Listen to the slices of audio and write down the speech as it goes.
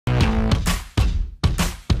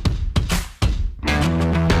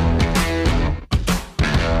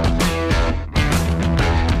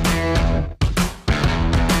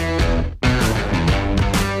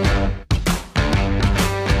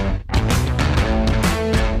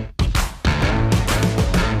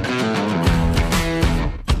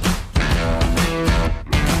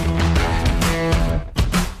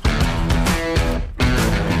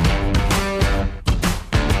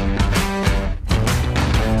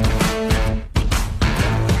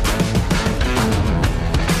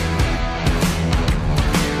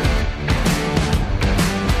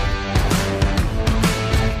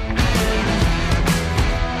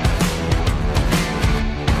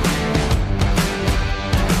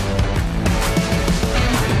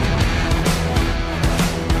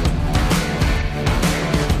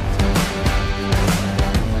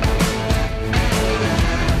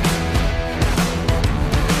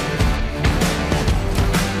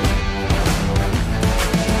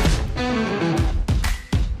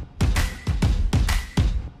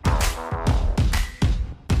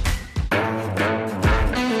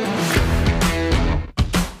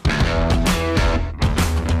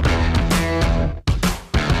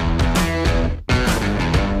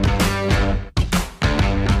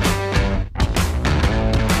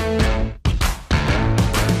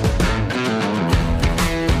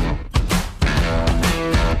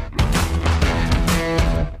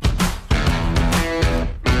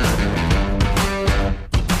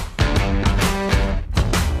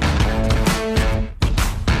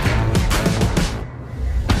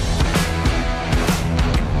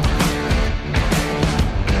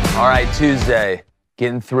Tuesday,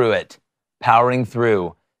 getting through it, powering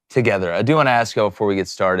through together. I do want to ask you before we get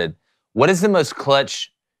started, what is the most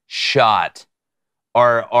clutch shot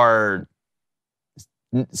or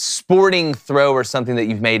sporting throw or something that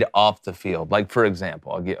you've made off the field? Like, for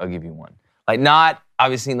example, I'll give you one. Like, not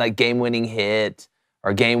obviously like game-winning hit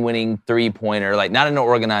or game-winning three-pointer, like not in an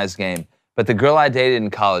organized game, but the girl I dated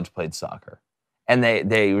in college played soccer. And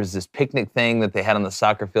there was this picnic thing that they had on the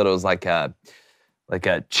soccer field. It was like a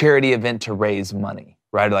charity event to raise money,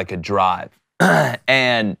 right? Like a drive.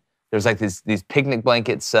 And there's like these picnic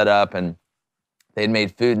blankets set up, and they'd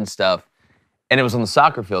made food and stuff. And it was on the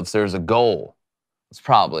soccer field, so there was a goal. It's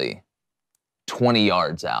probably 20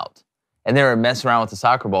 yards out. And they were messing around with the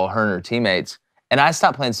soccer ball, her and her teammates. And I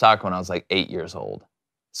stopped playing soccer when I was like 8 years old.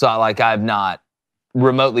 So I've not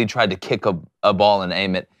remotely tried to kick a ball and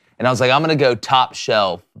aim it. And I was like, I'm going to go top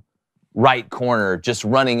shelf, right corner, just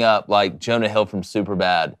running up like Jonah Hill from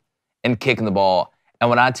Superbad and kicking the ball. And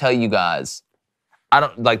when I tell you guys,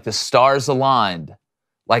 the stars aligned,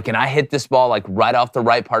 and I hit this ball like right off the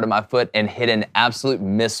right part of my foot and hit an absolute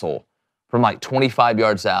missile from like 25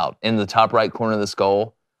 yards out in the top right corner of this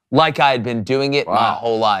goal, like I had been doing it my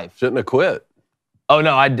whole life. Shouldn't have quit. Oh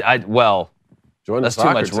no, that's too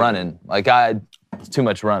much team. running. It's too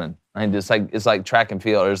much running. I mean, it's like track and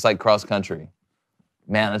field, or it's like cross country.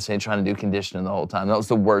 Man, I'd say trying to do conditioning the whole time. That was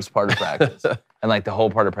the worst part of practice. And like the whole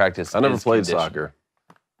part of practice. I never played soccer.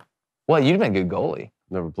 Well, you'd have been a good goalie.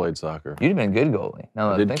 Never played soccer. You'd have been a good goalie.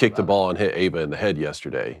 I did kick the ball and hit Ava in the head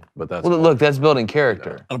yesterday, but that's... Well, look, that's building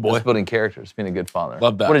character. Oh, boy. That's building character. It's being a good father.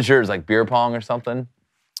 Love that. What is yours, like beer pong or something?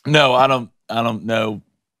 No, I don't know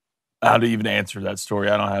how to even answer that story.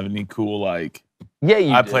 I don't have any cool, Yeah,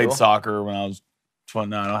 you I do. played soccer when I was 20.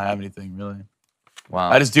 No, I don't have anything, really. Wow.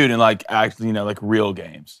 I just do it in, actually, real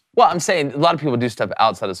games. Well, I'm saying a lot of people do stuff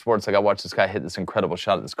outside of sports. Like I watched this guy hit this incredible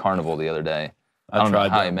shot at this carnival the other day. I don't know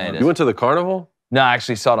how he made it. You went to the carnival? No, I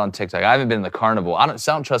actually saw it on TikTok. I haven't been in the carnival. I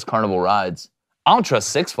don't trust carnival rides. I don't trust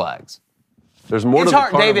Six Flags. There's more to the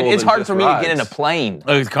carnival David, it's than hard just for me rides. to get in a plane.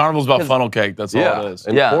 Carnival's about funnel cake. That's all it is.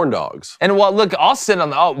 And corn dogs. And look, I'll sit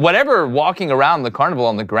on whatever walking around the carnival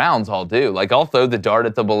on the grounds I'll do. Like I'll throw the dart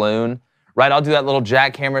at the balloon, right? I'll do that little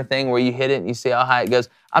jackhammer thing where you hit it and you see how high it goes.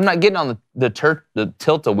 I'm not getting on the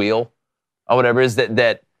tilt-a-wheel or whatever it is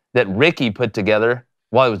that Ricky put together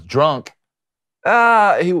while he was drunk.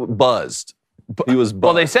 He buzzed. He was buzzed.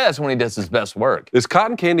 Well, they say that's when he does his best work. Is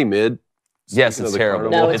cotton candy mid? Yes, it's terrible.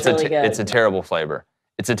 No, it's really good. It's a terrible flavor.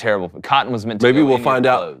 It's a terrible. Cotton was meant to. Maybe we'll find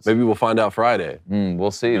out. Maybe we'll find out Friday. We'll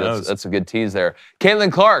see. That's a good tease there.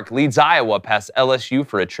 Caitlin Clark leads Iowa past LSU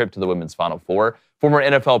for a trip to the Women's Final Four. Former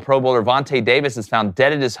NFL Pro Bowler Vontae Davis is found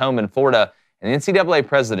dead at his home in Florida, and NCAA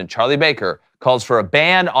President Charlie Baker calls for a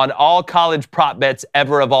ban on all college prop bets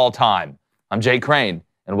ever of all time. I'm Jay Crain,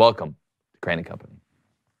 and welcome to Crain & Company.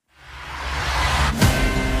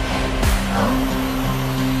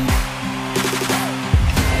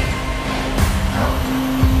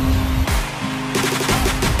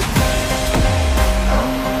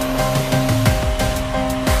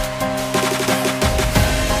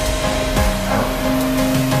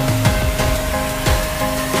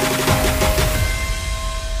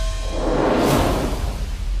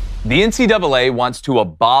 The NCAA wants to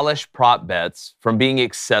abolish prop bets from being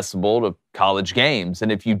accessible to college games.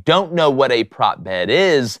 And if you don't know what a prop bet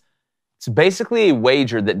is, it's basically a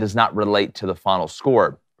wager that does not relate to the final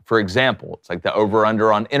score. For example, it's like the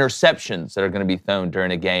over-under on interceptions that are going to be thrown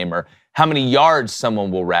during a game or how many yards someone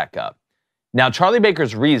will rack up. Now, Charlie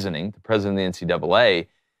Baker's reasoning, the president of the NCAA,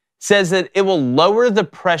 says that it will lower the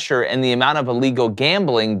pressure and the amount of illegal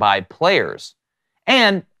gambling by players.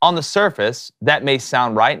 And on the surface, that may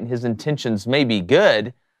sound right and his intentions may be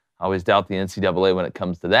good. I always doubt the NCAA when it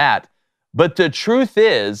comes to that. But the truth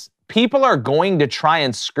is, people are going to try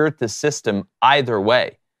and skirt the system either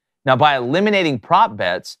way. Now, by eliminating prop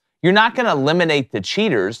bets, you're not going to eliminate the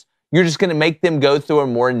cheaters. You're just going to make them go through a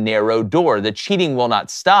more narrow door. The cheating will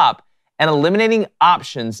not stop, and eliminating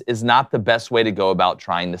options is not the best way to go about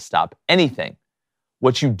trying to stop anything.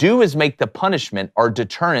 What you do is make the punishment or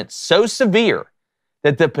deterrent so severe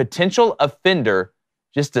that the potential offender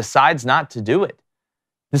just decides not to do it.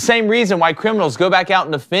 The same reason why criminals go back out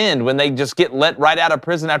and offend when they just get let right out of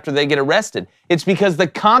prison after they get arrested. It's because the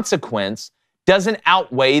consequence doesn't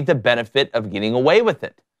outweigh the benefit of getting away with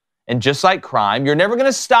it. And just like crime, you're never going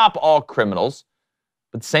to stop all criminals,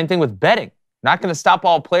 but the same thing with betting. You're not going to stop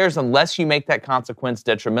all players unless you make that consequence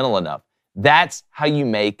detrimental enough. That's how you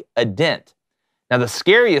make a dent. Now, the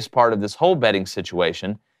scariest part of this whole betting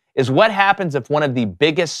situation is what happens if one of the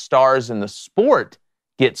biggest stars in the sport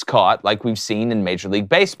gets caught, like we've seen in Major League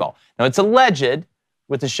Baseball. Now, it's alleged.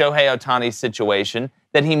 with the Shohei Ohtani situation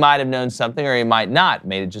that he might have known something or he might not.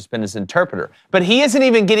 May have just been his interpreter. But he isn't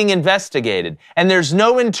even getting investigated. And there's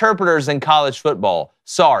no interpreters in college football.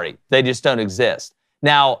 Sorry, they just don't exist.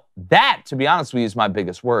 Now, that, to be honest with you, is my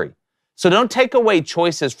biggest worry. So don't take away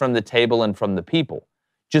choices from the table and from the people.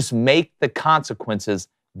 Just make the consequences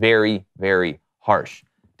very, very harsh.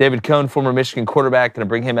 David Cohn, former Michigan quarterback, going to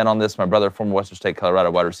bring him in on this. My brother, former Western State, Colorado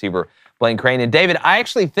wide receiver, Blaine Crain. And David, I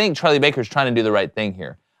actually think Charlie Baker's trying to do the right thing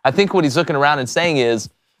here. I think what he's looking around and saying is,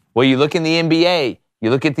 well, you look in the NBA, you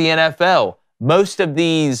look at the NFL, most of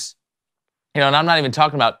these, and I'm not even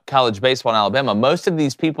talking about college baseball in Alabama, most of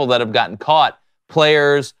these people that have gotten caught,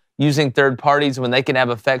 players using third parties when they can have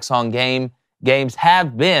effects on games,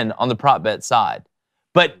 have been on the prop bet side.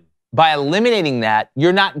 But by eliminating that,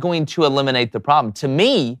 you're not going to eliminate the problem. To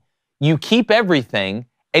me, you keep everything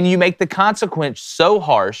and you make the consequence so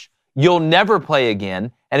harsh, you'll never play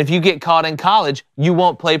again. And if you get caught in college, you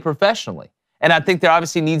won't play professionally. And I think there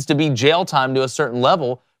obviously needs to be jail time to a certain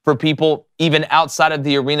level for people even outside of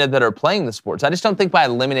the arena that are playing the sports. I just don't think by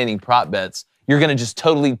eliminating prop bets, you're going to just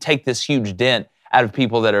totally take this huge dent out of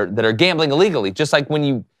people that are gambling illegally. Just like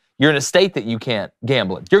when you're in a state that you can't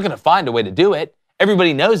gamble in. You're going to find a way to do it.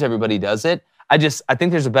 Everybody knows everybody does it. I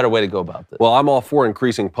think there's a better way to go about this. Well, I'm all for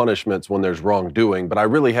increasing punishments when there's wrongdoing, but I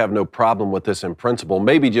really have no problem with this in principle,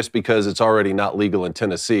 maybe just because it's already not legal in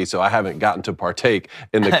Tennessee, so I haven't gotten to partake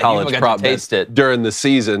in the college prop bets during the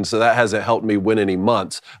season, so that hasn't helped me win any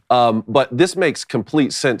months. But this makes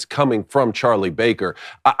complete sense coming from Charlie Baker.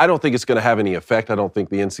 I don't think it's going to have any effect. I don't think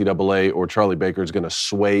the NCAA or Charlie Baker is going to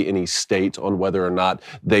sway any state on whether or not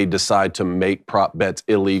they decide to make prop bets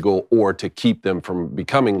illegal or to keep them from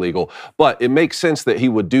becoming legal. But it makes sense that he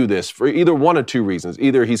would do this for either one of two reasons.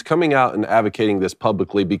 Either he's coming out and advocating this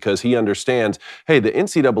publicly because he understands, hey, the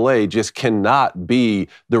NCAA just cannot be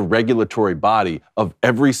the regulatory body of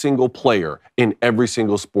every single player in every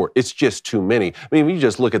single sport. It's just too many. I mean, if you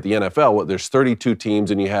just look at the NFL, there's 32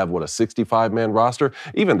 teams and you have, a 65-man roster?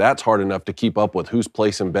 Even that's hard enough to keep up with who's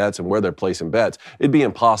placing bets and where they're placing bets. It'd be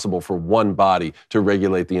impossible for one body to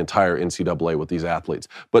regulate the entire NCAA with these athletes.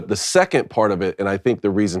 But the second part of it, and I think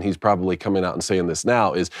the reason he's probably coming out and saying this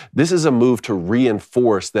now, is this is a move to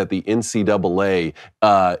reinforce that the NCAA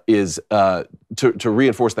to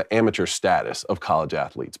reinforce the amateur status of college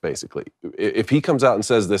athletes, basically. If he comes out and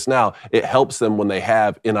says this now, it helps them when they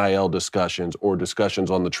have NIL discussions or discussions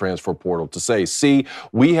on the transfer portal to say, see,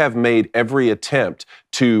 we have made every attempt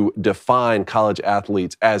to define college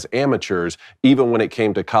athletes as amateurs, even when it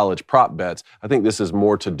came to college prop bets. I think this is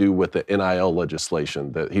more to do with the NIL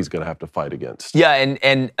legislation that he's going to have to fight against. Yeah,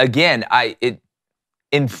 and again,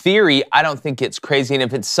 in theory, I don't think it's crazy. And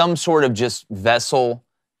if it's some sort of just vessel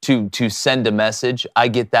to send a message, I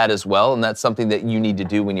get that as well. And that's something that you need to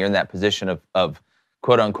do when you're in that position of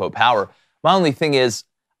quote unquote power. My only thing is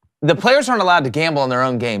the players aren't allowed to gamble on their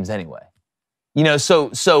own games anyway.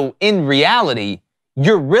 So in reality,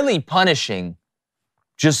 you're really punishing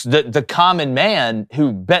just the common man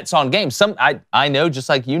who bets on games. I know, just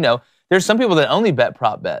like there's some people that only bet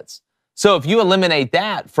prop bets. So if you eliminate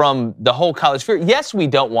that from the whole college sphere, yes, we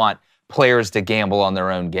don't want players to gamble on their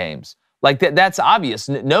own games. Like that's obvious.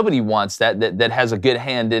 Nobody wants that has a good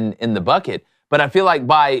hand in the bucket. But I feel like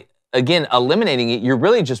by, again, eliminating it, you're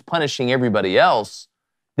really just punishing everybody else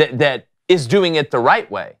that is doing it the right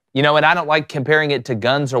way. And I don't like comparing it to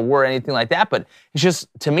guns or war or anything like that, but it's just,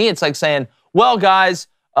 to me, it's like saying, well, guys,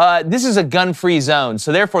 this is a gun-free zone,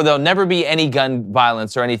 so therefore there'll never be any gun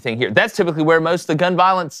violence or anything here. That's typically where most of the gun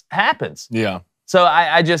violence happens. Yeah. So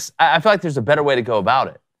I feel like there's a better way to go about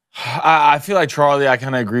it. I feel like Charlie, I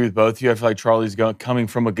kind of agree with both of you. I feel like Charlie's coming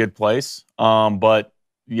from a good place. But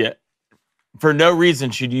yeah, for no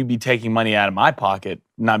reason should you be taking money out of my pocket,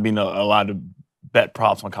 not being allowed to bet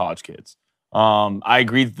props on college kids. I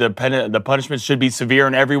agree that the punishment should be severe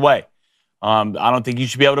in every way. I don't think you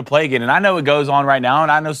should be able to play again. And I know it goes on right now,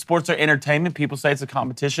 and I know sports are entertainment. People say it's a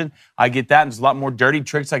competition. I get that, and there's a lot more dirty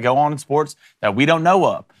tricks that go on in sports that we don't know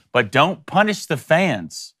of. But don't punish the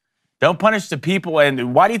fans. Don't punish the people.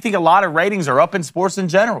 And why do you think a lot of ratings are up in sports in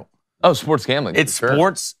general? Oh, sports gambling. It's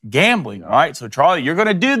sports gambling, all right? So, Charlie, you're going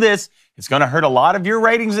to do this. It's going to hurt a lot of your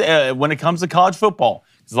ratings when it comes to college football.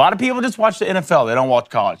 Because a lot of people just watch the NFL. They don't watch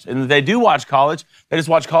college. And if they do watch college, they just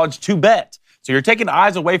watch college to bet. So you're taking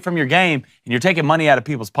eyes away from your game, and you're taking money out of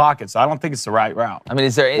people's pockets. So I don't think it's the right route. I mean,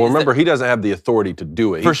 is there? Well, remember, he doesn't have the authority to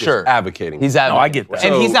you just advocating. He's advocating. No, I get that.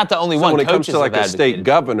 And he's not the only one. When it comes to like a state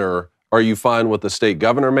governor, are you fine with the state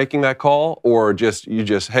governor making that call, or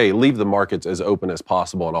hey, leave the markets as open as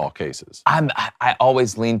possible in all cases? I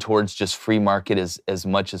always lean towards just free market as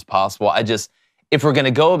much as possible. if we're going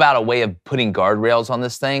to go about a way of putting guardrails on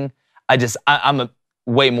this thing, I'm a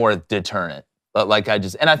way more deterrent. Like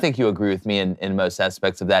and I think you agree with me in most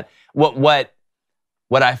aspects of that. What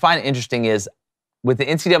I find interesting is with the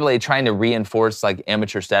NCAA trying to reinforce like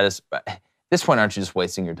amateur status, at this point, aren't you just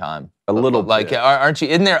wasting your time? A little like, aren't you?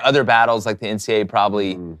 Isn't there other battles like the NCAA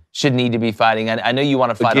probably should need to be fighting? I know you want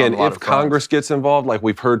to fight on a lot of fronts. If Congress gets involved, like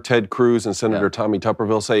we've heard Ted Cruz and Senator Tommy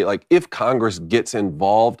Tuberville say, like if Congress gets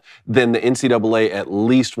involved, then the NCAA at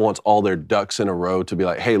least wants all their ducks in a row to be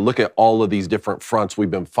like, hey, look at all of these different fronts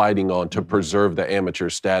we've been fighting on to preserve the amateur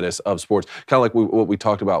status of sports. Kind of like what we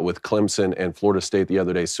talked about with Clemson and Florida State the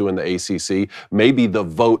other day suing the ACC. Maybe the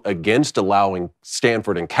vote against allowing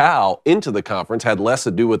Stanford and Cal into the conference had less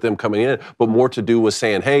to do with them coming in, but more to do with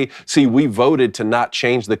saying, hey, see, we voted to not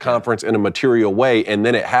change the conference in a material way, and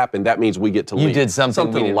then it happened. That means we get to leave. You did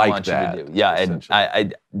something we didn't like want that. You to do. Yeah,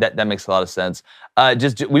 and that makes a lot of sense.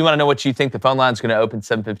 We want to know what you think. The phone line's going to open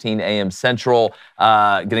 7:15 a.m. Central.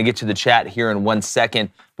 Going to get to the chat here in 1 second.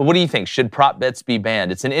 But what do you think? Should prop bets be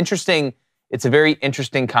banned? It's a very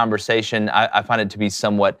interesting conversation. I find it to be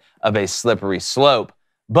somewhat of a slippery slope,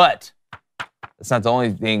 but it's not the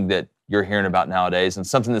only thing that you're hearing about nowadays, and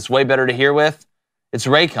something that's way better to hear with, it's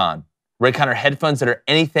Raycon. Raycon are headphones that are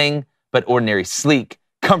anything but ordinary, sleek,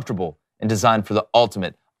 comfortable, and designed for the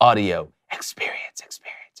ultimate audio experience.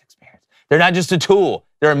 They're not just a tool.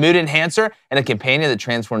 They're a mood enhancer and a companion that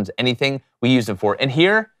transforms anything we use them for. And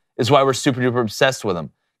here is why we're super duper obsessed with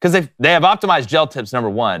them. Because they have optimized gel tips, number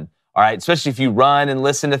one. All right, especially if you run and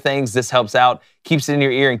listen to things, this helps out, keeps it in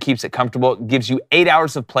your ear and keeps it comfortable. It gives you 8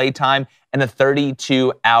 hours of playtime and a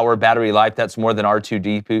 32-hour battery life. That's more than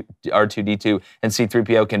R2D2 and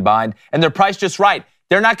C3PO combined. And they're priced just right.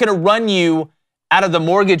 They're not going to run you out of the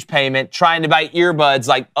mortgage payment trying to buy earbuds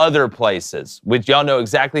like other places, which y'all know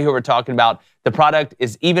exactly who we're talking about. The product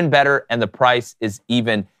is even better and the price is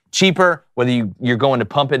even cheaper, whether you're going to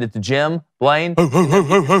pump it at the gym, Blaine,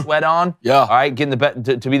 sweat on, all right, getting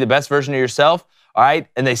to be the best version of yourself, all right,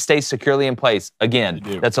 and they stay securely in place. Again,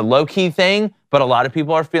 that's a low-key thing, but a lot of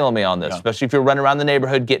people are feeling me on this, especially if you're running around the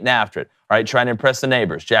neighborhood getting after it, all right, trying to impress the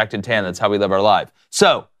neighbors, jacked and tan, that's how we live our life.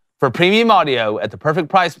 So, for premium audio at the perfect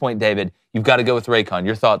price point, David, you've got to go with Raycon.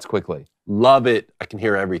 Your thoughts quickly. Love it. I can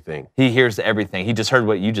hear everything. He hears everything. He just heard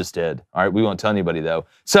what you just did. All right, we won't tell anybody, though.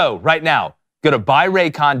 So, right now, go to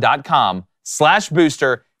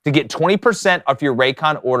buyraycon.com/booster to get 20% off your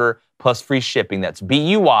Raycon order plus free shipping. That's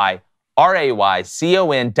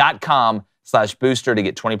buyraycon.com/booster to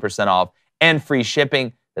get 20% off and free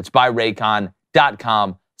shipping. That's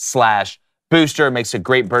buyraycon.com/booster. It makes a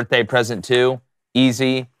great birthday present, too.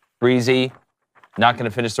 Easy, breezy. Not going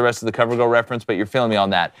to finish the rest of the Cover Girl reference, but you're feeling me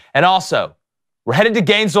on that. And also, we're headed to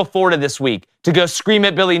Gainesville, Florida this week to go scream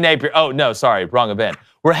at Billy Napier. Oh, no, sorry, wrong event.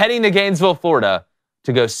 We're heading to Gainesville, Florida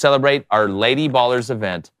to go celebrate our Lady Ballers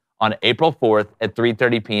event on April 4th at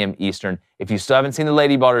 3:30 p.m. Eastern. If you still haven't seen the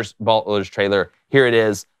Lady Ballers trailer, here it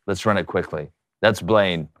is. Let's run it quickly. That's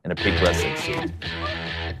Blaine in a pink wrestling suit.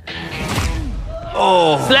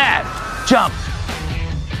 Oh! Slap! Jump!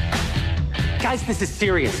 Guys, this is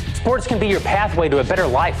serious. Sports can be your pathway to a better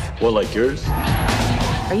life. Well, like yours?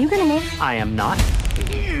 Are you gonna move? I am not.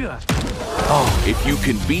 Oh, if you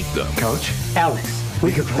can beat them. Coach? Alex,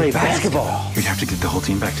 we could play basketball. We'd have to get the whole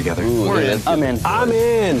team back together. We're in. I'm in. I'm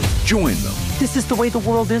in. Join them. This is the way the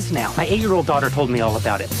world is now. My 8-year-old daughter told me all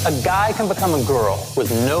about it. A guy can become a girl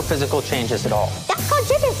with no physical changes at all. That's called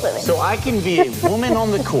gender fluid. So I can be a woman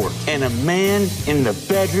on the court and a man in the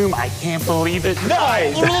bedroom. I can't believe it.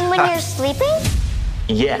 Nice. You mean when you're sleeping?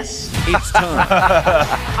 Yes. It's time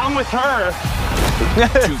I'm with her.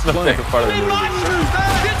 to play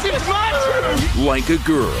This is my truth. like a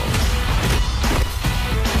girl.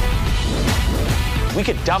 We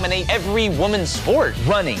could dominate every woman's sport.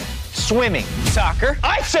 Running, swimming, soccer.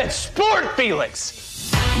 I said sport,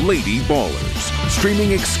 Felix! Lady Ballers.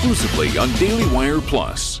 Streaming exclusively on Daily Wire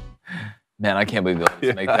Plus. Man, I can't believe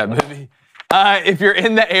they'll make that movie. If you're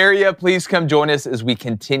in the area, please come join us as we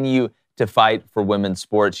continue to fight for women's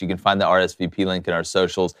sports. You can find the RSVP link in our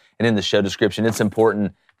socials and in the show description. It's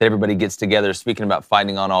important that everybody gets together. Speaking about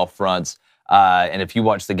fighting on all fronts, and if you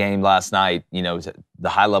watched the game last night, you know, the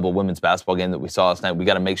high-level women's basketball game that we saw last night, we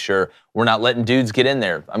got to make sure we're not letting dudes get in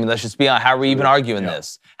there. I mean, let's just be honest. How are we even arguing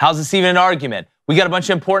this? How's this even an argument? We got a bunch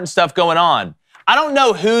of important stuff going on. I don't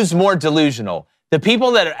know who's more delusional. The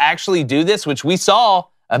people that actually do this, which we saw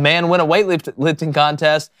a man win a weightlifting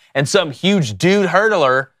contest and some huge dude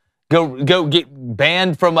hurdler go get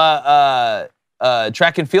banned from a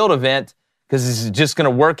track and field event because he's just going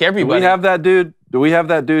to work everybody. Do we have that dude? Do we have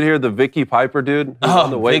that dude here, the Vicky Piper dude who's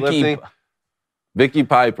on the weightlifting? Vicky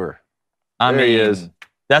Piper. I mean, he is.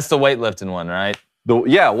 That's the weightlifting one, right? Won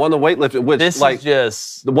the weightlifting. Which this is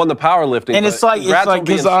just won the powerlifting. And it's like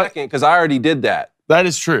because I already did that. That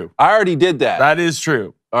is true. I already did that. That is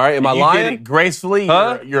true. All right, am I lying? Did it gracefully.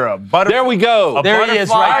 Huh? You're a butterfly. There we go. There he is.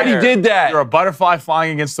 Right I already did that. You're a butterfly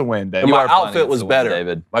flying against the wind, David. And my outfit was better,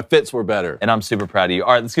 David. My fits were better. And I'm super proud of you.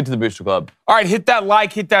 All right, let's get to the Booster Club. All right, hit that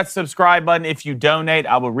like, hit that subscribe button. If you donate,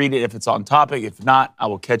 I will read it if it's on topic. If not, I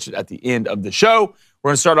will catch it at the end of the show.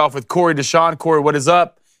 We're going to start off with Corey Deshawn. Corey, what is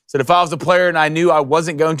up? Said, if I was a player and I knew I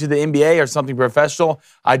wasn't going to the NBA or something professional,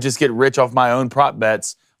 I'd just get rich off my own prop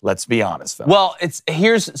bets. Let's be honest, fellas. Well,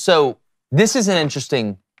 so this is an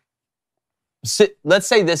interesting. Let's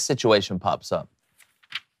say this situation pops up.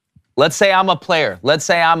 Let's say I'm a player. Let's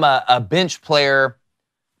say I'm a bench player.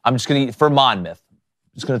 I'm just going to, for Monmouth.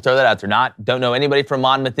 Just going to throw that out there. Don't know anybody from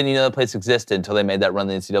Monmouth. Any other place existed until they made that run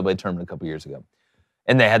the NCAA tournament a couple years ago.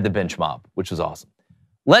 And they had the bench mob, which was awesome.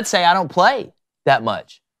 Let's say I don't play that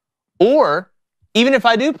much. Or even if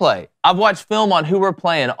I do play, I've watched film on who we're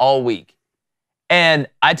playing all week. And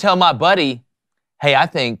I tell my buddy, hey, I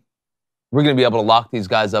think we're going to be able to lock these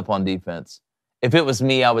guys up on defense. If it was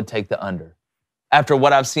me, I would take the under. After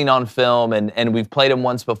what I've seen on film, and we've played him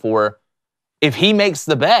once before, if he makes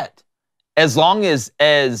the bet, as long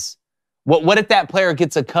as what if that player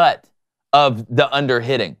gets a cut of the under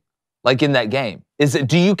hitting, like in that game?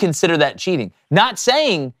 Do you consider that cheating? Not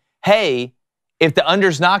saying, hey, if the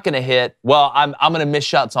under's not going to hit, well, I'm going to miss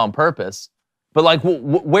shots on purpose. But like,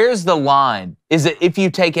 where's the line? Is it if you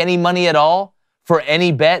take any money at all for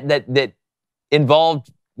any bet that involved,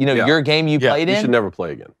 your game you played in? You should never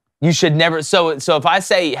play again. You should never. So if I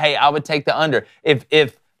say, hey, I would take the under.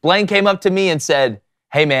 If Blaine came up to me and said,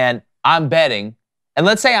 hey, man, I'm betting, and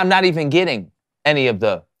let's say I'm not even getting any of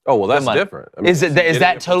the that's money. Different. I mean, is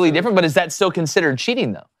that totally different? But is that still considered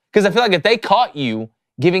cheating, though? Because I feel like if they caught you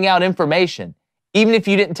giving out information, even if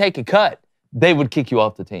you didn't take a cut, they would kick you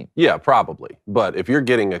off the team. Yeah, probably. But if you're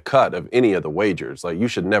getting a cut of any of the wagers, like you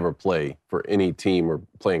should never play for any team or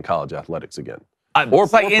play in college athletics again.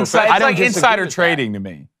 It's like insider trading to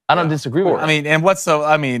me. I don't disagree with that. I mean,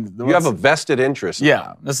 and you have a vested interest.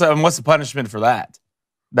 Yeah. And what's the punishment for that?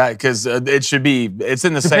 Because it should be, it's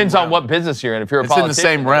in the same realm. Depends on what businest you're in. If you're a politician. It's in the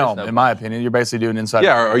same realm, in my opinion. You're basically doing insider.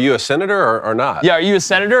 Yeah, are you a senator or not? Yeah, are you a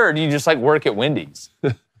senator or do you just like work at Wendy's? All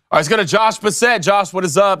right, let's go to Josh Bassett. Josh, what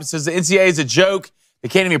is up? It says the NCAA is a joke. They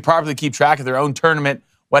can't even properly keep track of their own tournament.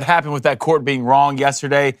 What happened with that court being wrong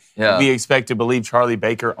yesterday? Yeah. We expect to believe Charlie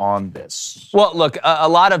Baker on this. Well, look, a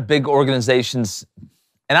lot of big organizations,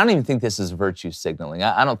 and I don't even think this is virtue signaling.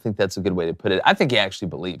 I don't think that's a good way to put it. I think he actually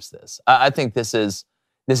believes this. I think this is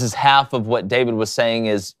half of what David was saying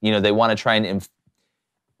is, they want to try and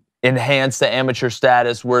enhance the amateur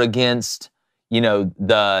status. We're against,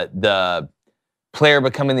 the player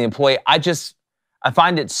becoming the employee. I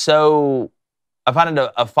find it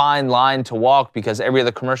a fine line to walk because every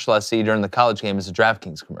other commercial I see during the college game is a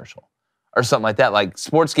DraftKings commercial or something like that. Like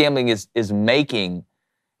sports gambling is making,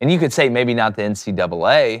 and you could say maybe not the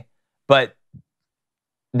NCAA, but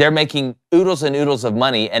they're making oodles and oodles of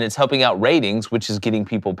money, and it's helping out ratings, which is getting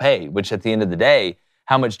people paid. Which at the end of the day,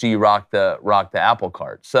 how much do you rock the apple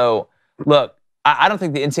cart? So look, I don't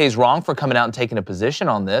think the NCAA is wrong for coming out and taking a position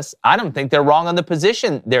on this. I don't think they're wrong on the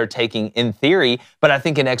position they're taking in theory, but I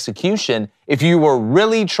think in execution, if you were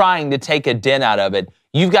really trying to take a dent out of it,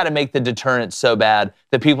 you've got to make the deterrent so bad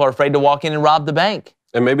that people are afraid to walk in and rob the bank.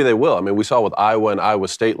 And maybe they will. I mean, we saw with Iowa and Iowa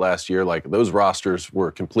State last year, like those rosters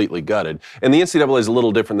were completely gutted. And the NCAA is a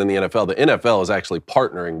little different than the NFL. The NFL is actually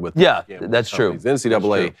partnering with that's true. The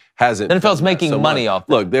NCAA hasn't. The NFL's making money off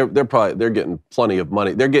that. Look, they're getting plenty of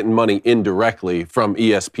money. They're getting money indirectly from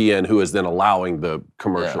ESPN, who is then allowing the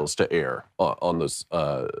commercials to air on those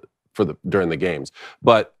during the games.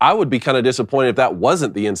 But I would be kind of disappointed if that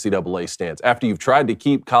wasn't the NCAA stance. After you've tried to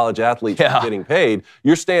keep college athletes from getting paid,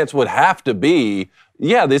 your stance would have to be,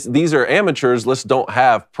 these are amateurs. Let's don't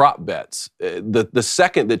have prop bets. The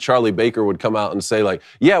second that Charlie Baker would come out and say, like,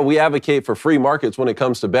 we advocate for free markets when it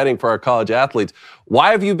comes to betting for our college athletes, why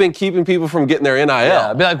have you been keeping people from getting their NIL? Yeah,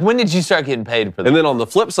 I'd be like, when did you start getting paid for that? And then on the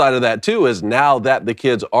flip side of that, too, is now that the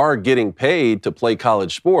kids are getting paid to play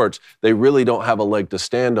college sports, they really don't have a leg to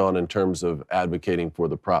stand on in terms of advocating for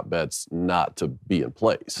the prop bets not to be in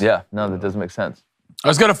place. Yeah, no, that doesn't make sense.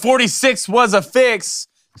 Let's go to 46 was a fix.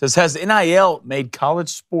 Says, has NIL made college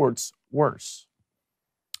sports worse?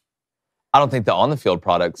 I don't think the on-the-field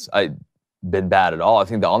products been bad at all. I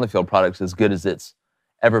think the on-the-field products as good as it's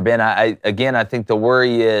ever been. I think the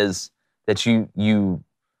worry is that you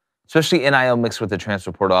especially NIL mixed with the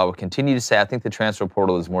transfer portal. I will continue to say I think the transfer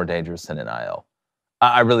portal is more dangerous than NIL.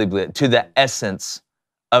 I really believe it, to the essence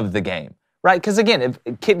of the game. right? Because again, if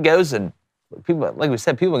a kid goes and people, like we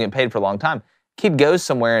said, people get paid for a long time. Kid goes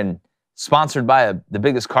somewhere and sponsored by the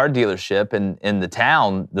biggest car dealership in the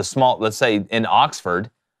town, the small, let's say in Oxford,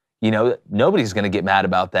 nobody's going to get mad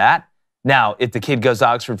about that. Now, if the kid goes to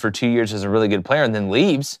Oxford for 2 years as a really good player and then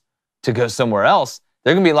leaves to go somewhere else,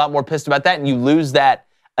 they're going to be a lot more pissed about that, and you lose that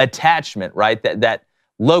attachment, right? That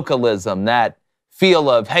localism, that feel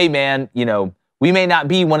of, hey, man, we may not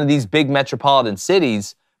be one of these big metropolitan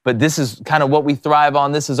cities, but this is kind of what we thrive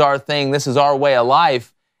on. This is our thing. This is our way of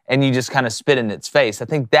life. And you just kind of spit in its face. I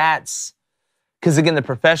think that's because, again, the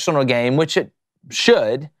professional game, which it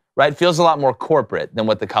should, right, feels a lot more corporate than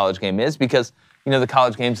what the college game is because, the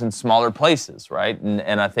college game's in smaller places, right?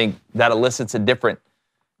 And I think that elicits a different,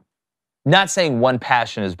 not saying one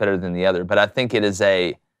passion is better than the other, but I think it is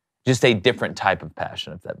just a different type of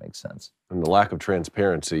passion, if that makes sense. And the lack of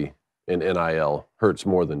transparency in NIL hurts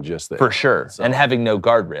more than just that. For sure. So. And having no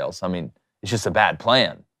guardrails. I mean, it's just a bad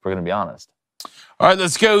plan, if we're going to be honest. All right,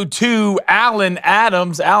 let's go to Alan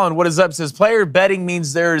Adams. Alan, what is up? Says player betting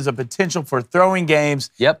means there is a potential for throwing games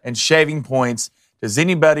and shaving points. Does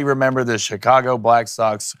anybody remember the Chicago Black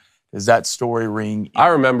Sox? Does that story ring? I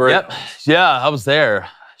remember it. Yep. Yeah, I was there.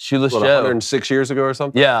 Shoeless Joe. 106 years ago or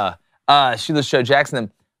something? Yeah. Shoeless Joe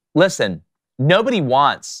Jackson. Listen, nobody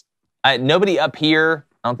up here,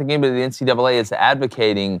 I don't think anybody at the NCAA is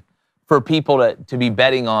advocating for people to be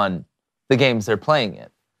betting on the games they're playing in.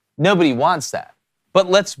 Nobody wants that. But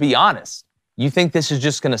let's be honest. You think this is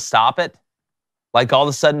just going to stop it? Like all of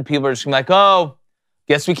a sudden people are just going to be like, oh,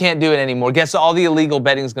 guess we can't do it anymore. Guess all the illegal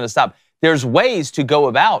betting is going to stop. There's ways to go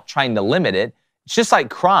about trying to limit it. It's just like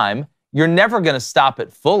crime. You're never going to stop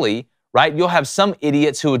it fully, right? You'll have some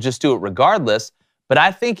idiots who will just do it regardless. But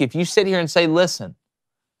I think if you sit here and say, listen,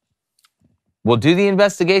 we'll do the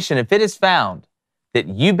investigation. If it is found that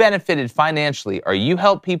you benefited financially or you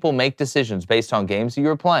helped people make decisions based on games that you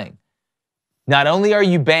were playing, not only are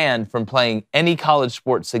you banned from playing any college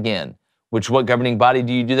sports again, what governing body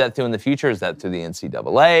do you do that through in the future? Is that through the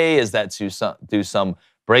NCAA? Is that through some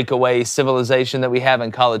breakaway civilization that we have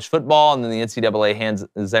in college football, and then the NCAA hands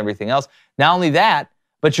everything else? Not only that,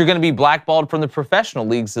 but you're going to be blackballed from the professional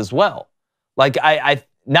leagues as well. Like, I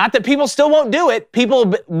not that people still won't do it.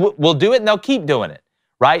 People will do it, and they'll keep doing it,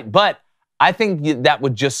 right? But I think that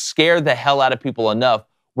would just scare the hell out of people enough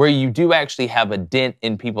where you do actually have a dent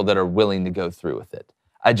in people that are willing to go through with it.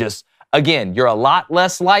 Again, you're a lot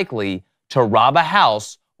less likely to rob a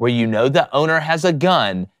house where you know the owner has a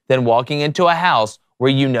gun than walking into a house where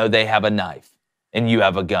you know they have a knife and you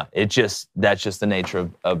have a gun. That's just the nature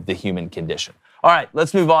of the human condition. All right,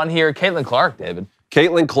 let's move on here. Caitlin Clark, David.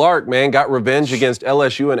 Caitlin Clark, man, got revenge against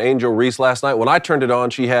LSU and Angel Reese last night. When I turned it on,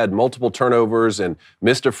 she had multiple turnovers and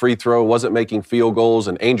missed a free throw, wasn't making field goals,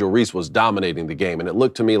 and Angel Reese was dominating the game. And it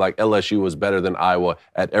looked to me like LSU was better than Iowa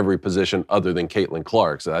at every position other than Caitlin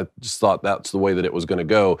Clark. So I just thought that's the way that it was going to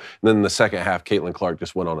go. And then in the second half, Caitlin Clark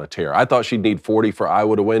just went on a tear. I thought she'd need 40 for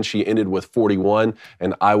Iowa to win. She ended with 41,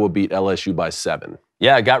 and Iowa beat LSU by 7.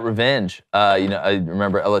 Yeah, I got revenge. I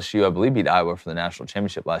remember LSU, I believe, beat Iowa for the national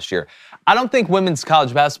championship last year. I don't think women's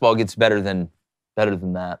college basketball gets better than that.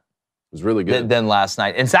 It was really good. Than last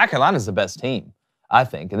night. And South Carolina's the best team, I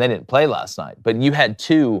think, and they didn't play last night. But you had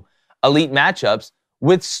 2 elite matchups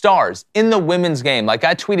with stars in the women's game. Like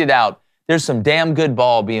I tweeted out, there's some damn good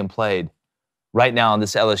ball being played right now in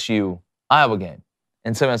this LSU-Iowa game.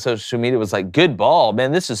 And someone on social media was like, good ball.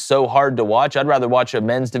 Man, this is so hard to watch. I'd rather watch a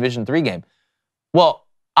men's Division III game. Well,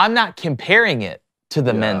 I'm not comparing it to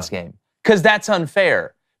the men's game because that's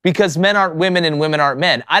unfair because men aren't women and women aren't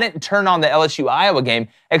men. I didn't turn on the LSU-Iowa game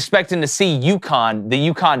expecting to see the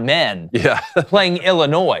UConn men playing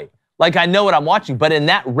Illinois. Like I know what I'm watching, but in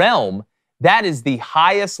that realm, that is the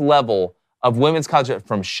highest level of women's college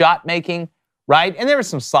from shot making, right? And there were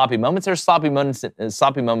some sloppy moments. There's sloppy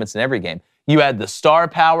moments in every game. You had the star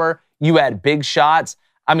power. You had big shots.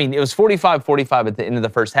 I mean, it was 45-45 at the end of the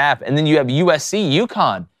first half. And then you have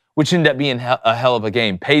USC-UConn, which ended up being a hell of a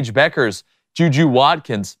game. Paige Beckers, Juju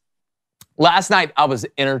Watkins. Last night, I was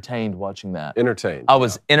entertained watching that. I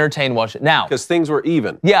was entertained watching it. Now, because things were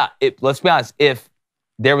even. Yeah, let's be honest. If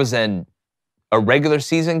there was a regular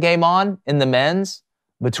season game on in the men's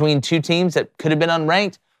between 2 teams that could have been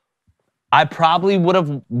unranked, I probably would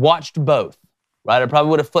have watched both, right? I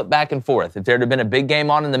probably would have flipped back and forth. If there had been a big game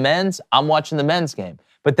on in the men's, I'm watching the men's game.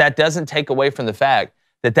 But that doesn't take away from the fact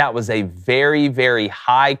that was a very, very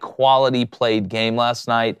high-quality played game last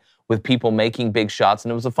night with people making big shots,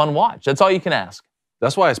 and it was a fun watch. That's all you can ask.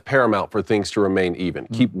 That's why it's paramount for things to remain even.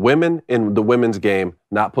 Keep women in the women's game,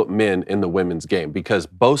 not put men in the women's game, because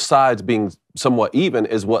both sides being somewhat even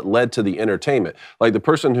is what led to the entertainment. Like the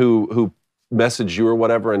person who messaged you or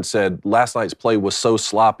whatever and said last night's play was so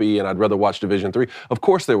sloppy and I'd rather watch Division III. Of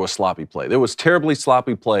course there was sloppy play. There was terribly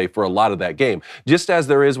sloppy play for a lot of that game, just as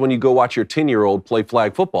there is when you go watch your 10-year-old play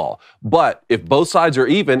flag football. But if both sides are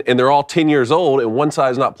even and they're all 10 years old and one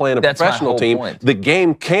side's not playing a professional team, the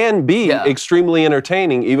game can be extremely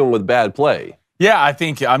entertaining even with bad play. Yeah, I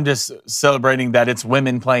think I'm just celebrating that it's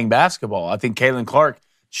women playing basketball. I think Caitlin Clark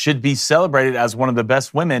should be celebrated as one of the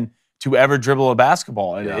best women to ever dribble a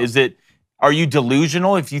basketball. Yeah. Are you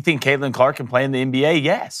delusional if you think Caitlin Clark can play in the NBA?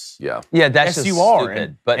 Yes. Yeah. Yeah, that's yes, just you are.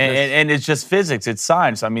 Stupid, and it's just physics. It's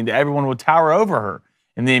science. I mean, everyone would tower over her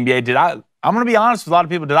in the NBA. I'm going to be honest with a lot of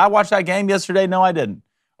people. Did I watch that game yesterday? No, I didn't.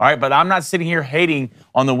 All right, but I'm not sitting here hating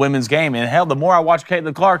on the women's game. And hell, the more I watch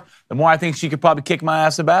Caitlin Clark, the more I think she could probably kick my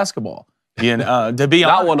ass in basketball. To be honest,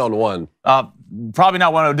 not one-on-one. Probably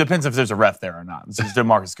not one. It depends if there's a ref there or not. This is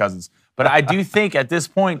DeMarcus Cousins. But I do think at this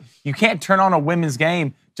point, you can't turn on a women's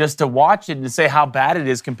game just to watch it and say how bad it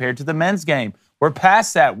is compared to the men's game. We're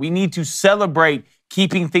past that. We need to celebrate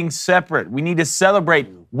keeping things separate. We need to celebrate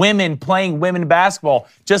women playing women basketball,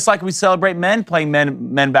 just like we celebrate men playing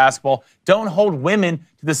men basketball. Don't hold women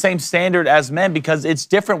to the same standard as men because it's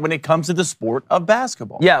different when it comes to the sport of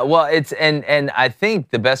basketball. Yeah, well, and I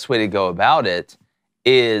think the best way to go about it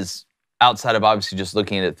is, outside of obviously just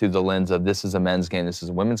looking at it through the lens of this is a men's game, this is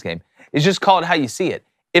a women's game, is just call it how you see it.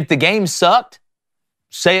 If the game sucked,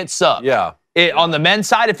 say it sucked. Yeah. On the men's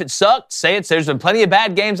side, if it sucked, say it. There's been plenty of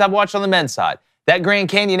bad games I've watched on the men's side. That Grand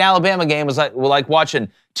Canyon, Alabama game was like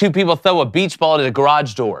watching two people throw a beach ball at a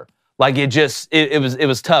garage door. Like it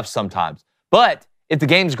was tough sometimes. But if the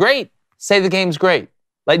game's great, say the game's great.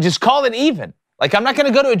 Like just call it even. Like I'm not going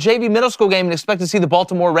to go to a JV middle school game and expect to see the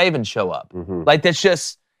Baltimore Ravens show up. Like that's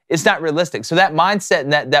just, it's not realistic. So that mindset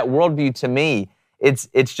and that worldview to me, it's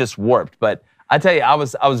just warped. But I tell you, I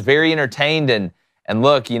was very entertained and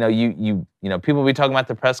look, you know, people will be talking about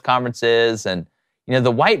the press conferences and, you know,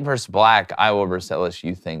 the white versus black Iowa versus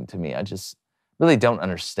LSU thing to me, I just really don't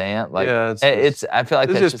understand. Like, yeah, I feel like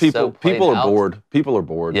that's just people. People are out. bored. People are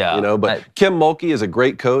bored. Yeah, you know. But Kim Mulkey is a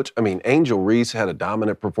great coach. I mean, Angel Reese had a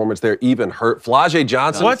dominant performance there. Even hurt Flau'jae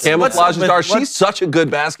Johnson, camouflage star. She's such a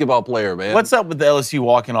good basketball player, man. What's up with the LSU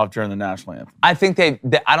walking off during the national anthem? I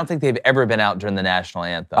don't think they've ever been out during the national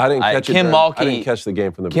anthem. I didn't catch I didn't catch the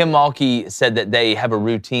game from the beginning. Kim Mulkey said that they have a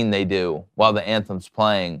routine they do while the anthem's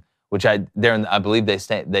playing. Which I believe they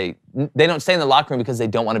don't stay in the locker room because they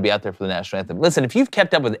don't want to be out there for the national anthem. Listen, if you've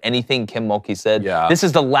kept up with anything Kim Mulkey said, this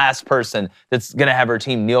is the last person that's going to have her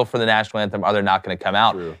team kneel for the national anthem or they're not going to come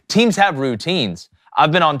out. True. Teams have routines.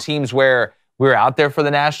 I've been on teams where we're out there for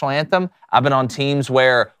the national anthem. I've been on teams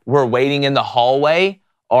where we're waiting in the hallway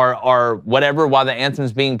or whatever while the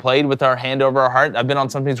anthem's being played with our hand over our heart. I've been on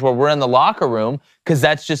some teams where we're in the locker room because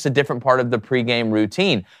that's just a different part of the pregame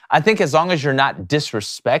routine. I think as long as you're not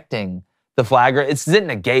disrespecting the flagger, it's in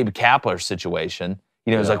a Gabe Kapler situation.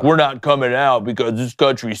 You know, it's like, we're not coming out because this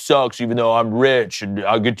country sucks even though I'm rich and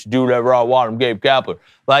I get to do whatever I want. I'm Gabe Kapler.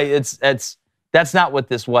 Like, that's not what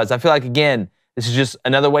this was. I feel like, again, this is just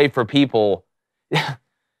another way for people.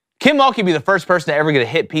 Kim Mulkey would be the first person to ever get a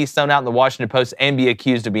hit piece thrown out in the Washington Post and be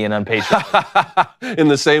accused of being impatient. In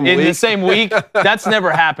the same week? In the same week? That's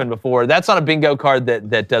never happened before. That's on a bingo card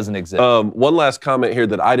that doesn't exist. One last comment here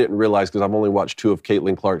that I didn't realize because I've only watched 2 of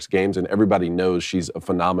Caitlin Clark's games and everybody knows she's a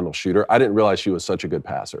phenomenal shooter. I didn't realize she was such a good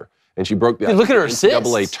passer. And she broke the look at her assists.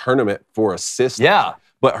 NCAA tournament for assists. Yeah.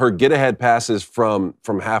 But her get-ahead passes from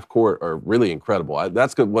half court are really incredible.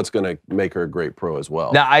 That's what's going to make her a great pro as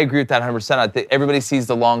well. Now, I agree with that 100%. I think everybody sees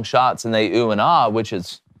the long shots and they ooh and ah, which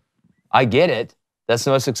is, I get it. That's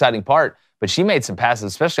the most exciting part. But she made some passes,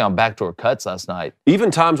 especially on backdoor cuts last night. Even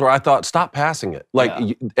times where I thought, stop passing it. Like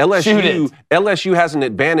LSU has an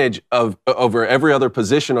advantage over every other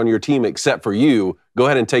position on your team except for you. Go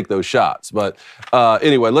ahead and take those shots. But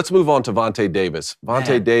anyway, let's move on to Vontae Davis.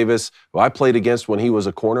 Vontae Davis, who I played against when he was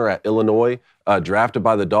a corner at Illinois, drafted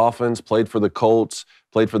by the Dolphins, played for the Colts,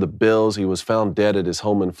 played for the Bills. He was found dead at his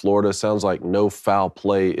home in Florida. Sounds like no foul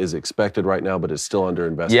play is expected right now, but it's still under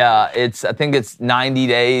investigation. Yeah, I think it's 90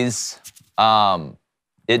 days.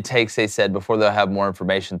 It takes, they said, before they'll have more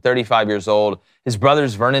information. 35 years old. His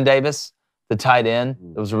brother's Vernon Davis, the tight end.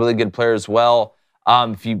 It was a really good player as well.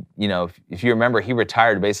 If you remember, he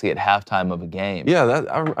retired basically at halftime of a game.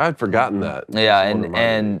 Yeah, I'd forgotten that. Yeah,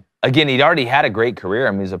 and again, he'd already had a great career.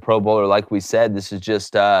 I mean, he's a Pro Bowler, like we said. This is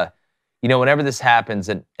just, whenever this happens,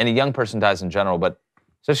 and a young person dies in general, but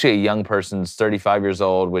especially a young person's 35 years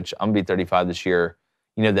old, which I'm going to be 35 this year,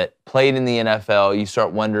 that played in the NFL, you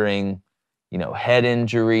start wondering, head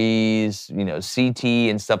injuries, CT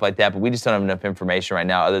and stuff like that. But we just don't have enough information right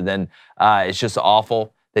now other than it's just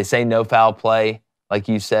awful. They say no foul play, like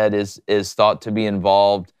you said, is thought to be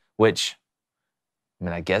involved, which, I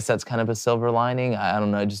mean, I guess that's kind of a silver lining. I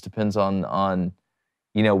don't know. It just depends on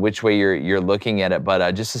which way you're looking at it.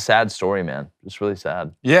 But just a sad story, man. Just really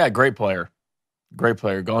sad. Yeah, great player. Great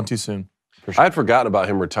player. Gone too soon. Sure. I had forgotten about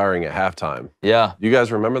him retiring at halftime. Yeah. You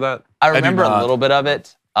guys remember that? I remember a little bit of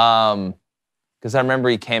it. Because I remember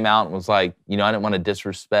he came out and was like, I didn't want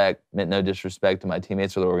to meant no disrespect to my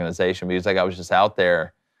teammates or the organization. But he was like, I was just out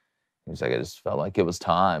there. He was like, I just felt like it was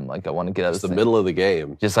time. Like, I want to get out of the middle of the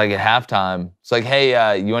game. Just like at halftime. It's like,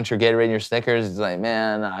 hey, you want your Gatorade and your Snickers? He's like,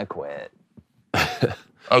 man, I quit.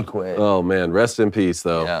 I quit. Oh, man. Rest in peace,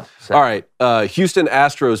 though. Yeah. All right. Houston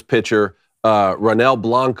Astros pitcher Ronel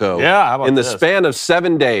Blanco, how about in the this? span of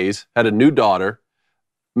 7 days, had a new daughter,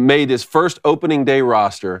 made his first opening day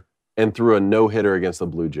roster, and threw a no-hitter against the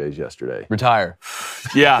Blue Jays yesterday. Retire.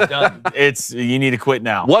 Yeah. You need to quit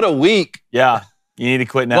now. What a week. Yeah. You need to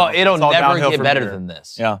quit now. Well, it'll never get better than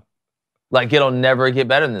this. Yeah. Like, it'll never get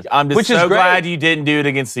better than this. I'm just so glad you didn't do it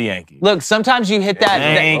against the Yankees. Look, sometimes you hit that.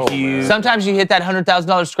 Thank you. Sometimes you hit that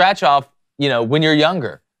 $100,000 scratch off, when you're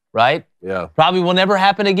younger, right? Yeah. Probably will never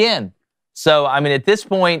happen again. So, I mean, at this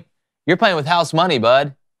point, you're playing with house money,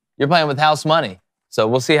 bud. You're playing with house money. So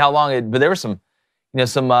we'll see how long but there were some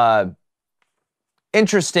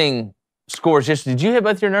interesting scores yesterday. Did you hit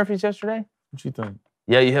both your Nerfies yesterday? What you think?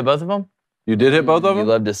 Yeah, you hit both of them? You did hit both of them? You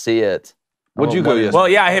love to see it. What'd you go yesterday? Well,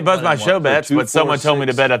 yeah, I hit both my show bets, but someone told me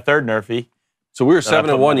to bet a third Nerfie. So we were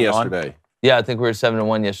 7-1 yesterday. Yeah, I think we were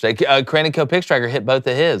 7-1 yesterday. Crain Co. Pickstriker hit both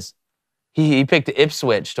of his. He picked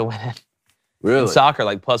Ipswich to win it. Really? In soccer,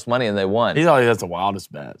 like plus money, and they won. He always has the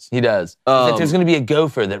wildest bets. He does. He's like, there's going to be a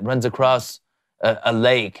gopher that runs across a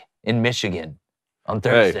lake in Michigan on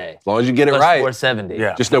Thursday. Hey, as long as you get it plus right. 470.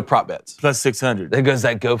 Yeah. Just no prop bets. Plus 600. There goes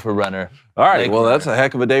that gopher runner. All right. Lake well, runner. that's a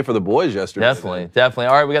heck of a day for the boys yesterday. Definitely.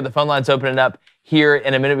 All right, we got the phone lines opening up here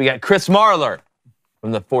in a minute. We got Chris Marler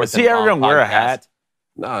from the Fourth. Is he ever going to wear a hat?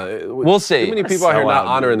 No. We'll see. Too many people out here not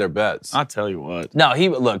honoring their bets. I'll tell you what. No,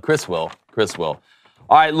 Chris will. All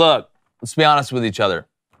right, look. Let's be honest with each other.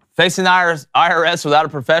 Facing the IRS without a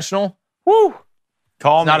professional, woo.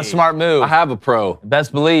 Call me. Not a smart move. I have a pro.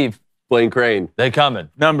 Best believe. Blaine Crain. They coming.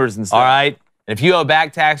 Numbers and stuff. All right. And if you owe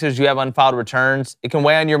back taxes, you have unfiled returns, it can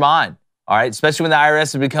weigh on your mind. All right. Especially when the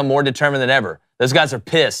IRS has become more determined than ever. Those guys are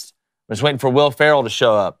pissed. I'm just waiting for Will Ferrell to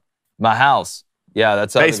show up. My house. Yeah,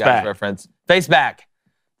 that's other guy's reference. Face back.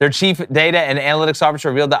 Their chief data and analytics officer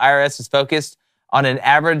revealed the IRS is focused on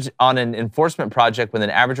an enforcement project with an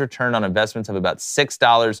average return on investments of about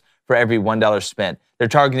 $6 for every $1 spent. They're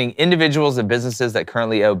targeting individuals and businesses that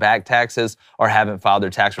currently owe back taxes or haven't filed their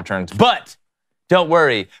tax returns. But don't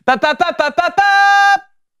worry. There's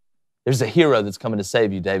a hero that's coming to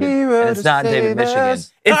save you, David. And it's not David Michigan.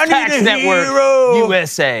 It's Tax Network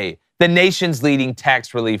USA, the nation's leading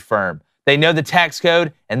tax relief firm. They know the tax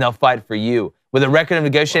code, and they'll fight for you. With a record of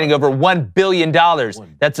negotiating over $1 billion,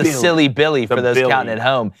 that's a silly billy for those counting at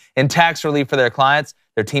home. In tax relief for their clients,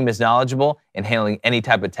 their team is knowledgeable in handling any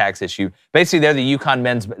type of tax issue. Basically, they're the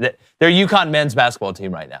UConn men's basketball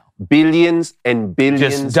team right now. Billions and billions.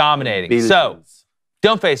 Just dominating. Billions. So,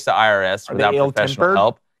 don't face the IRS without professional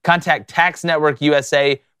help. Contact Tax Network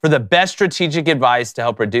USA for the best strategic advice to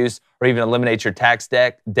help reduce or even eliminate your tax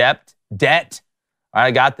debt. All right,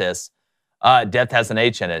 I got this. Debt has an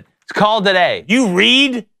H in it. Call today. You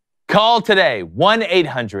read? Call today.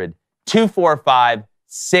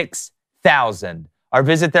 1-800-245-6000. Or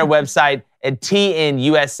visit their website at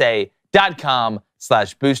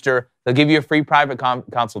tnusa.com/booster. They'll give you a free private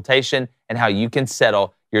consultation and how you can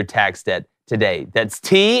settle your tax debt today. That's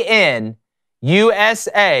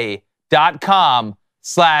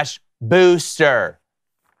tnusa.com/booster.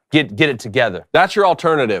 Get it together. That's your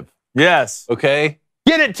alternative. Yes. Okay?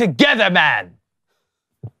 Get it together, man.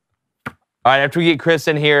 All right, after we get Chris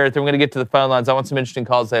in here, then we're going to get to the phone lines. I want some interesting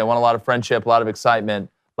calls today. I want a lot of friendship, a lot of excitement,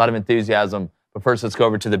 a lot of enthusiasm. But first, let's go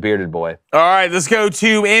over to the bearded boy. All right, let's go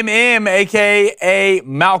to MM, a.k.a.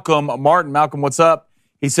 Malcolm Martin. Malcolm, what's up?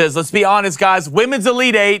 He says, let's be honest, guys. Women's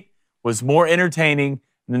Elite Eight was more entertaining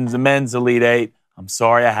than the men's Elite Eight. I'm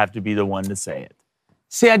sorry I have to be the one to say it.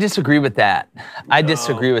 See, I disagree with that. I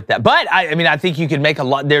disagree with that. But, I think you can make a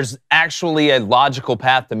lot. There's actually a logical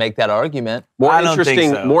path to make that argument. More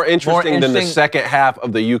interesting than the second half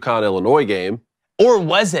of the UConn-Illinois game. Or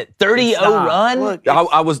was it 30-0 run? Look,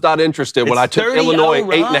 I was not interested when I took Illinois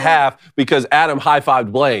 8.5 because Adam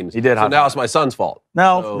high-fived Blaine. He did. So now it's my son's fault.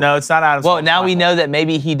 No, it's not Adam's fault. Well, now we know that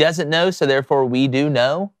maybe he doesn't know, so therefore we do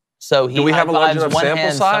know. So do we have a large enough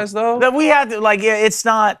sample size, though? That we had to, it's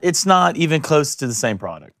not even close to the same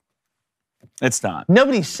product. It's not.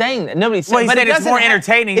 Nobody's saying that. Nobody's saying. Well, but it's more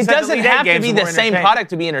entertaining. It doesn't have to be the same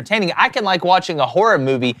product to be entertaining. I can like watching a horror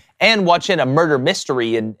movie and watching a murder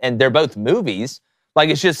mystery, and they're both movies. Like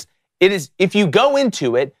it is. If you go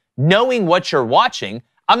into it knowing what you're watching,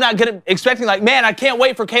 I'm not expecting like, man, I can't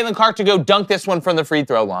wait for Caitlin Clark to go dunk this one from the free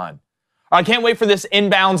throw line, or I can't wait for this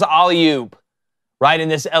inbounds alley-oop, right, in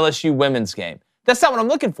this LSU women's game. That's not what I'm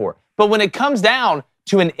looking for. But when it comes down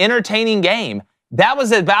to an entertaining game, that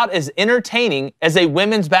was about as entertaining as a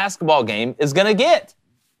women's basketball game is going to get.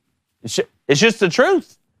 It's just the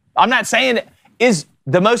truth. I'm not saying is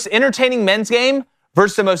the most entertaining men's game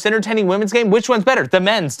versus the most entertaining women's game, which one's better? The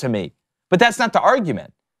men's to me. But that's not the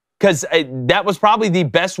argument, because that was probably the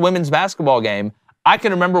best women's basketball game I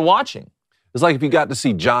can remember watching. It's like if you got to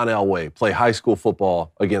see John Elway play high school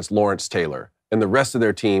football against Lawrence Taylor, and the rest of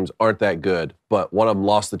their teams aren't that good, but one of them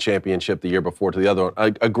lost the championship the year before to the other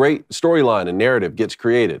one. A great storyline and narrative gets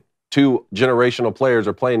created. Two generational players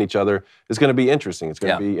are playing each other. It's going to be interesting. It's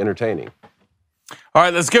going to be entertaining. All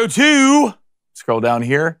right, let's go to, scroll down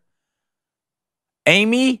here.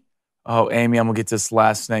 Amy. Oh, Amy, I'm going to get this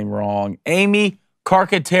last name wrong. Amy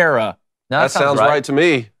Carcaterra. No, that sounds right to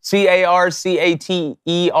me. Carcaterra?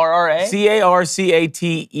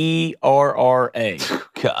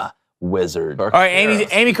 Carcaterra. God. Wizard. All right,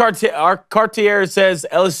 Amy Cartier says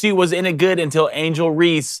LSU was in it good until Angel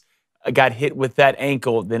Reese got hit with that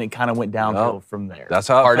ankle. Then it kind of went downhill from there. That's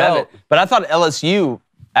how it felt. But I thought LSU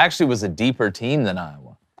actually was a deeper team than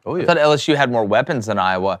Iowa. Oh, yeah. I thought LSU had more weapons than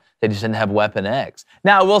Iowa. They just didn't have Weapon X.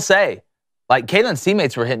 Now, I will say, like, Caitlin's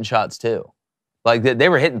teammates were hitting shots too. Like, they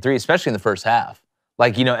were hitting three, especially in the first half.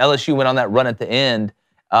 Like, you know, LSU went on that run at the end,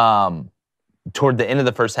 toward the end of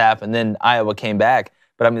the first half, and then Iowa came back.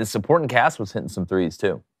 But, I mean, the supporting cast was hitting some threes,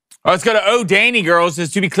 too. All right, let's go to O. Danny, girls.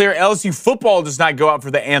 Says, to be clear, LSU football does not go out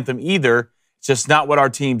for the anthem either. It's just not what our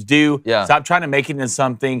teams do. Yeah. Stop trying to make it into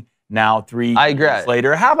something now 3 years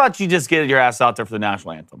later. How about you just get your ass out there for the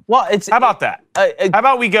national anthem? Well, How about that? How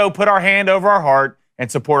about we go put our hand over our heart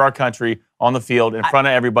and support our country on the field in front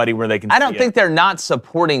of everybody where they can see it? I don't think they're not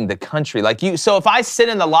supporting the country. So if I sit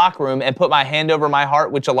in the locker room and put my hand over my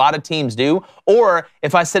heart, which a lot of teams do, or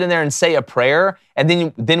if I sit in there and say a prayer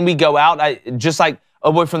and then we go out, just like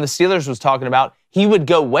a boy from the Steelers was talking about, he would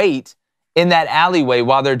go wait in that alleyway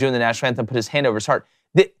while they're doing the national anthem, put his hand over his heart.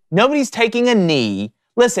 Nobody's taking a knee.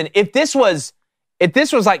 Listen, if this was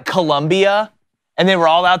like Columbia and they were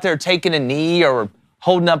all out there taking a knee or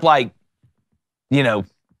holding up like, you know,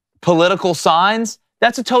 political signs,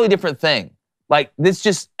 that's a totally different thing. Like,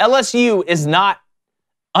 LSU is not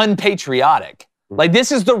unpatriotic. Like,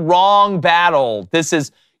 this is the wrong battle.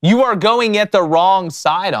 You are going at the wrong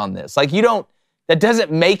side on this. Like, that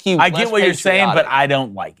doesn't make you I get what you're saying, but I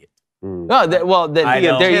don't like it. No, there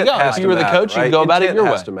you go. If you were the coach, you'd go about it your way.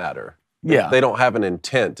 It has to matter. Yeah. If they don't have an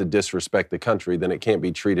intent to disrespect the country, then it can't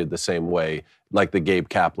be treated the same way like the Gabe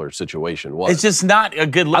Kapler situation was. It's just not a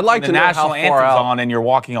good look I'd like when to the know national how far anthem's out- on and you're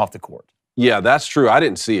walking off the court. Yeah, that's true. I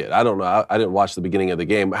didn't see it. I don't know. I didn't watch the beginning of the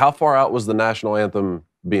game. How far out was the national anthem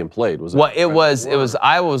being played?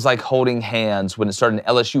 Iowa was like holding hands when it started, and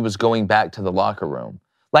LSU was going back to the locker room.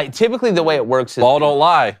 Like, typically the way it works is... Ball don't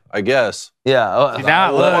lie, I guess. Yeah.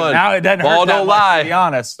 Now it doesn't Ball hurt that don't much, lie. to be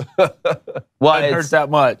honest. Well, it hurts that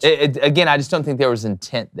much. Again, I just don't think there was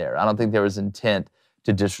intent there. I don't think there was intent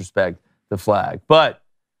to disrespect the flag. But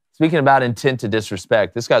speaking about intent to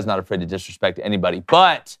disrespect, this guy's not afraid to disrespect anybody.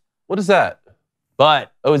 But what is that?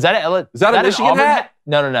 Is that a Michigan hat?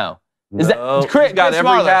 No. Is No. that Chris got every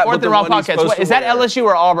Marler, hat Fourth but and the Wrong one he's podcast? supposed to Is that wear. LSU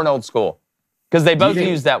or Auburn Old School? Because they both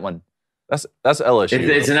use that one. That's LSU.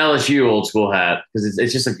 It's an LSU old school hat because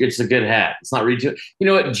it's a good hat. It's not read too. You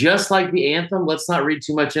know what? Just like the anthem, let's not read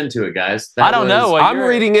too much into it, guys. I don't know. I'm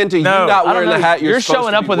reading into you not wearing the hat you're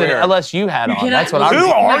showing up with an LSU hat on. That's what I'm. Who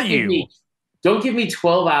are you? Don't give me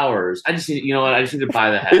 12 hours. I just need, I just need to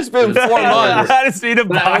buy the hat. It's been 4 months. I just need to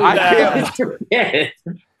buy that. I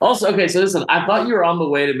also, okay, so listen, I thought you were on the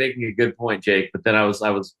way to making a good point, Jake, but then I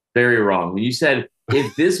was very wrong. When you said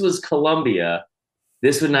if this was Columbia,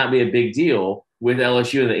 this would not be a big deal with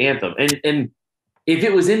LSU and the anthem. And if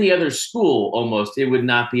it was in the other school almost, it would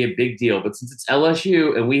not be a big deal. But since it's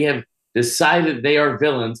LSU and we have decided they are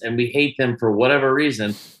villains and we hate them for whatever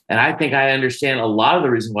reason, and I think I understand a lot of the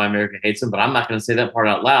reason why America hates them, but I'm not going to say that part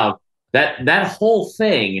out loud. That whole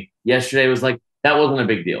thing yesterday was like, that wasn't a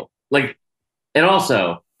big deal. Like, and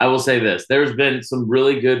also, I will say this, there's been some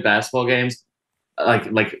really good basketball games,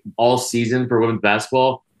 like all season for women's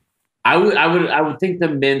basketball. I would think the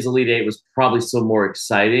men's Elite Eight was probably still more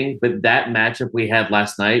exciting, but that matchup we had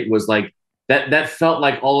last night was like that felt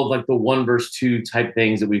like all of like the 1 versus 2 type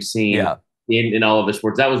things that we've seen in all of the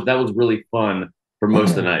sports. That was really fun for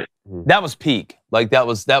most of the night. That was peak. Like that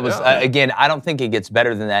was again, I don't think it gets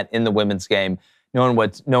better than that in the women's game, knowing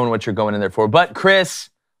what you're going in there for. But Chris,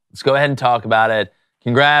 let's go ahead and talk about it.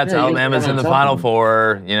 Congrats, Alabama's in the Final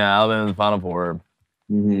Four. Alabama's in the Final Four.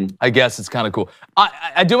 I guess it's kind of cool.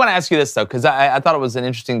 I do want to ask you this, though, because I thought it was an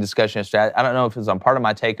interesting discussion yesterday. I don't know if it was on Part of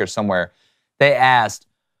My Take or somewhere. They asked,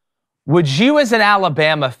 would you as an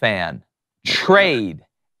Alabama fan trade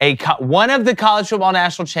one of the college football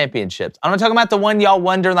national championships? I'm not talking about the one y'all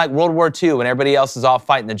won during like World War II when everybody else is off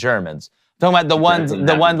fighting the Germans. I'm talking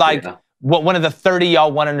about one of the 30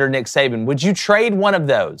 y'all won under Nick Saban. Would you trade one of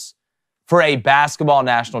those for a basketball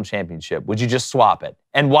national championship? Would you just swap it?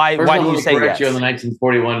 And why do you say yes? You on the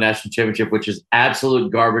 1941 national championship, which is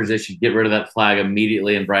absolute garbage. They should get rid of that flag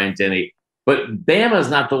immediately and Bryant Denny. But Bama's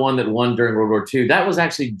not the one that won during World War II. That was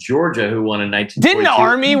actually Georgia who won in 1942. Didn't the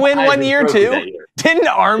Army win one year too? Didn't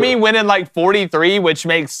the Army win in like 43, which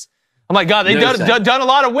makes, oh my God, they've done a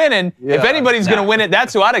lot of winning. Yeah, if anybody's going to win it,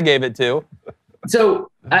 that's who I'd have gave it to. So,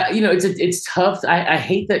 it's tough. I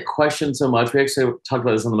hate that question so much. We actually talked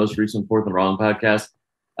about this on the most recent Fourth and Wrong podcast.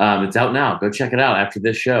 It's out now. Go check it out after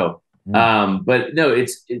this show. But no,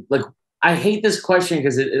 it's like, I hate this question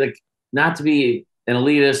because not to be an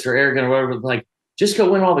elitist or arrogant or whatever, but like, just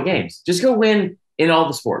go win all the games. Just go win in all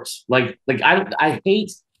the sports. I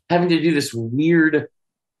hate having to do this weird,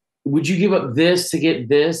 would you give up this to get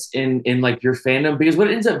this in like your fandom? Because what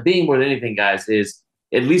it ends up being more than anything, guys, is,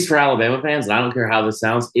 at least for Alabama fans, and I don't care how this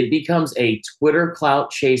sounds, it becomes a Twitter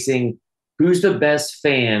clout chasing, who's the best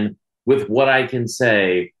fan with what I can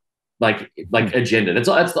say, like agenda. That's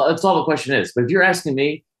all the question is. But if you're asking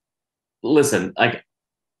me, listen, like,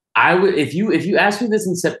 I would, if you ask me this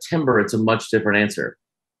in September, it's a much different answer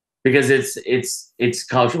because it's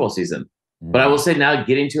college football season. But I will say now,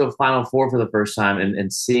 getting to a Final Four for the first time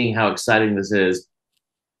and seeing how exciting this is,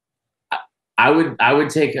 I would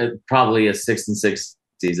take probably a 6-6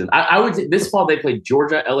 season. I would this fall they played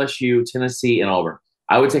Georgia, LSU, Tennessee, and Auburn.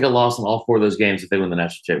 I would take a loss in all 4 of those games if they win the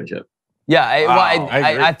national championship. Yeah,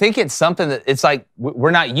 I think it's something that it's like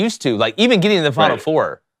we're not used to. Like even getting to the Final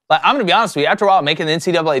Four. Like, I'm going to be honest with you, after a while making the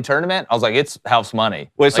NCAA tournament, I was like, it's house money.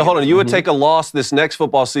 Wait, so hold on. You would take a loss this next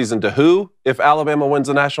football season to who if Alabama wins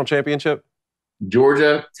the national championship?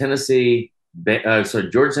 Georgia, Tennessee,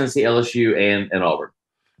 Georgia, Tennessee, LSU, and Auburn.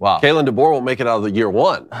 Wow. Kalen DeBoer won't make it out of the year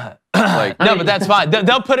one. No, but that's fine.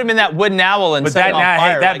 They'll put him in that wooden owl and set him on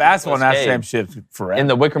fire. That basketball national championship forever. In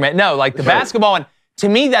the Wicker Man. No, like the basketball one, to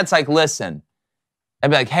me, that's like, listen, I'd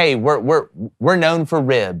be like, hey, we're known for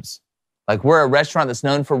ribs. Like, we're a restaurant that's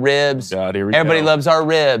known for ribs. God, here we Everybody go. loves our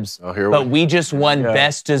ribs. But we just won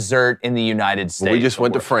best dessert in the United States. Well, we just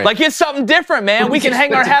went to France. Like, it's something different, man. We can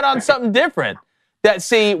hang our hat on something different.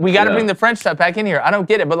 We got to bring the French stuff back in here. I don't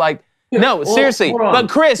get it, but like, no, seriously. But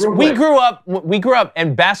Chris, we grew up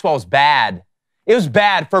and basketball was bad. It was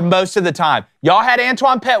bad for most of the time. Y'all had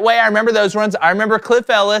Antoine Petway. I remember those runs. I remember Cliff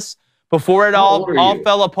Ellis before it all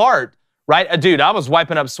fell apart. Right, dude, I was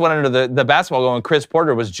wiping up sweat under the basketball going. Chris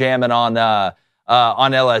Porter was jamming on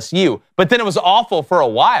LSU, but then it was awful for a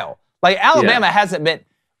while. Like Alabama hasn't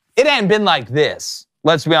been like this.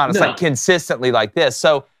 Let's be honest, like consistently like this.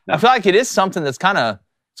 So I feel like it is something that's kind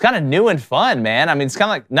of new and fun, man. I mean, it's kind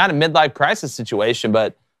of like not a midlife crisis situation,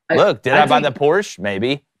 but look, did I buy the Porsche?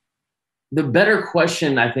 Maybe. The better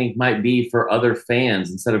question I think might be for other fans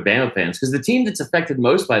instead of Bama fans, because the team that's affected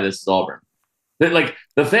most by this is Auburn. Like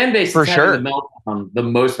the fan base for sure. The meltdown the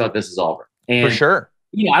most about this is Auburn. And, for sure.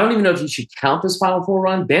 I don't even know if you should count this Final Four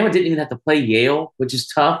run. Bama didn't even have to play Yale, which is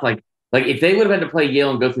tough. Like if they would have had to play Yale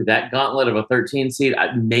and go through that gauntlet of a 13 seed,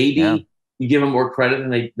 maybe you give them more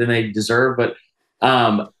credit than they deserve. But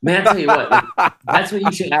man, I tell you what, that's what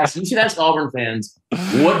you should ask. You should ask Auburn fans,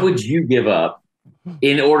 what would you give up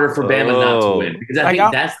in order for Bama not to win? Because I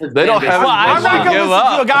think that's the they don't have. I'm not going to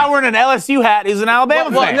listen to a guy wearing an LSU hat who's an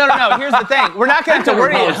Alabama fan. No. Here's the thing: we're not going to have to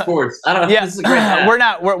worry. Sports. I don't know. Yeah, this is a great hat. we're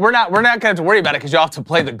not going to have to worry about it because y'all have to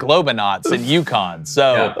play the Globonauts in UConn.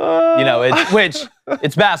 So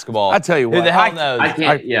it's basketball. I tell you what, who the hell knows? I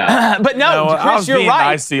can't. But no, Chris, you're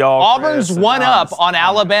right. Nice to y'all, Auburn's one up on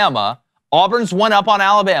Alabama. Auburn's one up on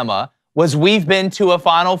Alabama was we've been to a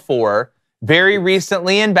Final Four very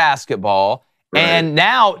recently in basketball. Right. And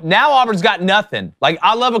now Auburn's got nothing. Like,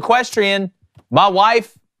 I love equestrian. My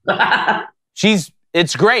wife,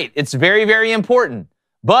 it's great. It's very, very important.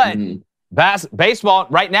 But baseball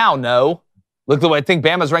right now, no. Look the way I think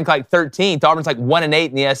Bama's ranked like 13th. Auburn's like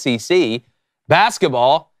 1-8 in the SEC.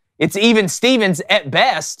 Basketball, it's even Stevens at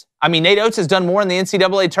best. I mean, Nate Oates has done more in the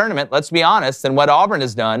NCAA tournament, let's be honest, than what Auburn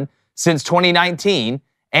has done since 2019.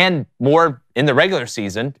 and more in the regular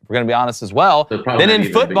season, if we're going to be honest as well, than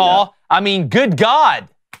in football. I mean, good God.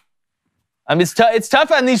 I mean, it's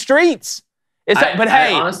tough on these streets. But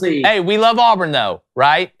hey, honestly, hey, we love Auburn though,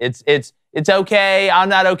 right? It's okay. I'm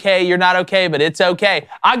not okay. You're not okay, but it's okay.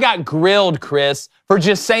 I got grilled, Chris, for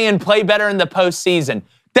just saying play better in the postseason.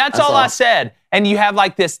 That's all I said. And you have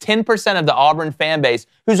like this 10% of the Auburn fan base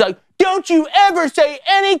who's like, don't you ever say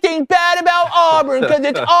anything bad about Auburn because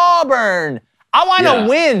it's Auburn. I want to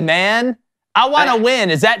win, man. I want to win.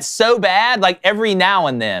 Is that so bad? Like every now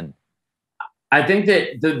and then. I think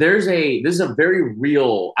that this is a very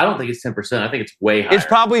real, I don't think it's 10%. I think it's way higher. It's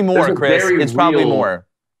probably more, Chris. It's probably more.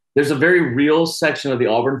 There's a very real section of the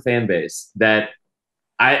Auburn fan base that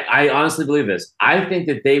I honestly believe this. I think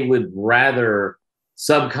that they would rather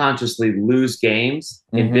subconsciously lose games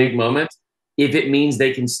in big moments if it means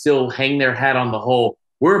they can still hang their hat on the whole,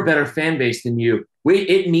 we're a better fan base than you.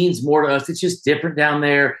 It means more to us. It's just different down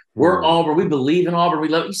there. We're Auburn. We believe in Auburn. We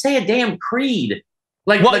love it. You say a damn creed.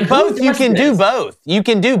 Like both. You can do both. You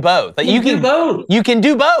can do both. Like, you can do both. You can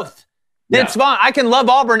do both. It's fine. I can love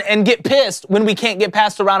Auburn and get pissed when we can't get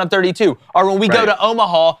past the round of 32. Or when we go to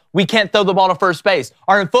Omaha, we can't throw the ball to first base.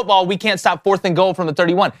 Or in football, we can't stop 4th and goal from the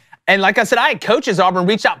 31. And like I said, I had coaches Auburn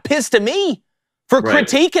reached out pissed at me for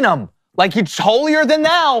critiquing them. Like, it's holier than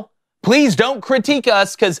thou. Please don't critique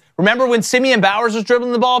us, because remember when Simeon Bowers was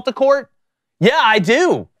dribbling the ball up the court? Yeah, I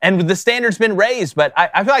do. And the standard's been raised, but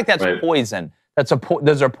I feel like that's poison.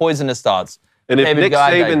 Those are poisonous thoughts. And if Nick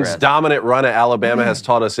Saban's dominant run at Alabama has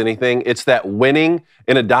taught us anything, it's that winning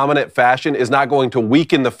in a dominant fashion is not going to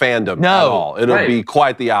weaken the fandom at all. It'll be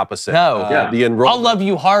quite the opposite. The enrollment. I'll love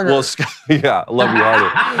you harder. I'll love you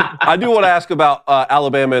harder. I do want to ask about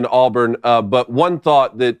Alabama and Auburn, but one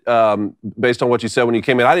thought that, based on what you said when you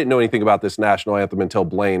came in, I didn't know anything about this national anthem until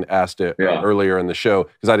Blaine asked it earlier in the show,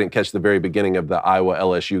 because I didn't catch the very beginning of the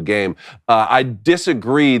Iowa-LSU game. I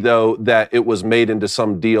disagree, though, that it was made into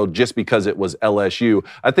some deal just because it was LSU.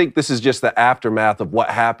 I think this is just the aftermath of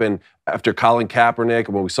what happened after Colin Kaepernick,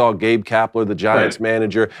 and when we saw Gabe Kapler, the Giants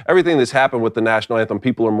manager. Everything that's happened with the national anthem,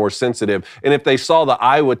 people are more sensitive. And if they saw the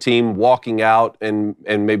Iowa team walking out and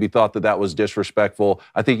maybe thought that was disrespectful,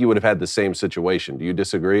 I think you would have had the same situation. Do you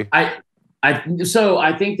disagree? So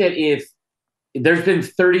I think that if there's been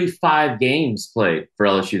 35 games played for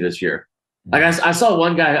LSU this year. Like I saw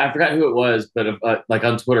one guy, I forgot who it was, but like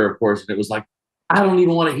on Twitter, of course, and it was like, I don't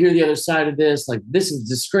even want to hear the other side of this. Like, this is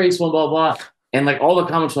disgraceful, blah, blah. And like all the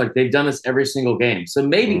comments were like, they've done this every single game. So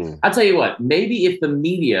maybe, I'll tell you what, maybe if the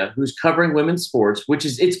media who's covering women's sports, which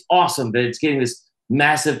is, it's awesome that it's getting this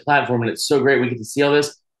massive platform and it's so great we get to see all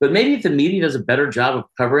this, but maybe if the media does a better job of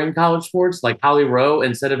covering college sports, like Holly Rowe,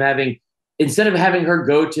 instead of having her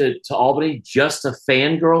go to Albany just a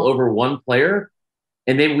fangirl over one player,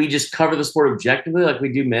 and maybe we just cover the sport objectively like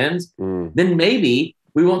we do men's, then maybe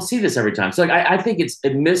we won't see this every time. So like I think it's a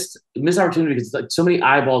missed opportunity, because like so many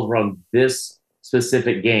eyeballs were on this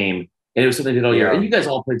specific game, and it was something they did all year. And you guys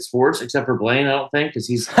all played sports except for Blaine, I don't think, because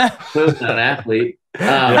he's clearly not an athlete.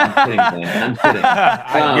 I'm kidding, Blaine. I'm kidding.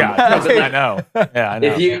 I know. Yeah, I know.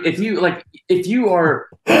 If you are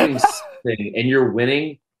doing something and you're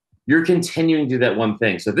winning, you're continuing to do that one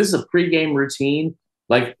thing. So if this is a pregame routine,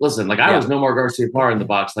 like, listen, like I was Nomar Garcia-Parr in the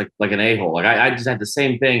box, like an a-hole. Like I just had the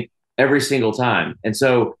same thing every single time. And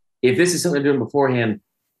so if this is something they're doing beforehand,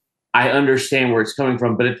 I understand where it's coming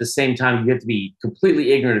from. But at the same time, you have to be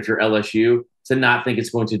completely ignorant if you're LSU to not think it's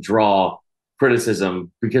going to draw criticism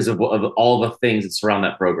because of all the things that surround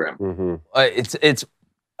that program. It's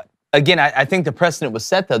again, I think the precedent was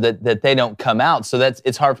set, though, that they don't come out. So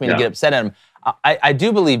it's hard for me to get upset at them. I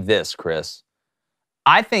do believe this, Chris.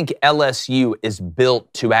 I think LSU is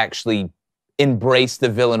built to actually embrace the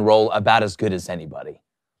villain role about as good as anybody.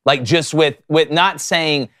 Like, just with not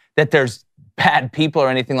saying that there's bad people or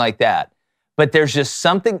anything like that, but there's just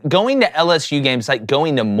something, going to LSU games like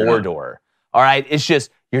going to Mordor, all right? It's just,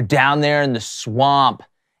 you're down there in the swamp,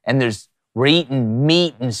 and we're eating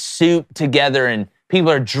meat and soup together, and people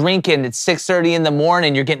are drinking at 6:30 in the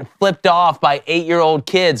morning. You're getting flipped off by 8-year-old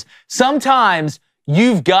kids. Sometimes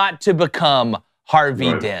you've got to become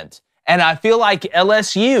Harvey Dent. And I feel like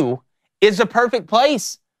LSU is the perfect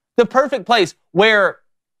place where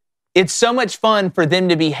it's so much fun for them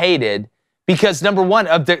to be hated, because, number one,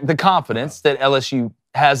 of the confidence that LSU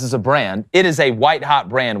has as a brand. It is a white-hot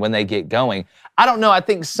brand when they get going. I don't know. I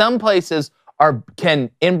think some places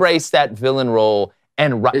can embrace that villain role.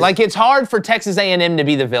 And like, it's hard for Texas A&M to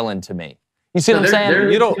be the villain to me. You see what I'm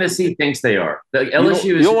saying? You don't Tennessee thinks they are. Like LSU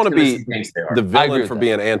you is don't want to be the villain for that.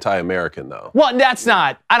 being anti-American, though. Well, that's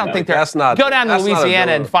not. I don't think that's not. Go down to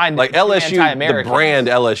Louisiana and find like LSU. Anti-American. The brand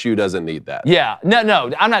LSU doesn't need that. Yeah,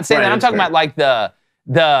 no. I'm not saying that. I'm talking about like the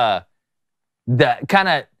kind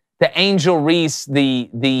of the Angel Reese,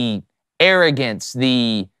 the arrogance,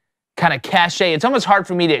 the kind of cachet. It's almost hard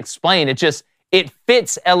for me to explain. It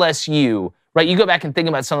fits LSU, right? You go back and think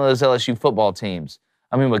about some of those LSU football teams.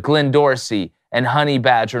 I mean, with Glenn Dorsey and Honey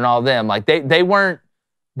Badger and all them, like they weren't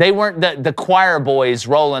the choir boys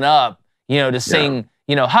rolling up, to sing,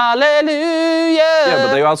 hallelujah. Yeah,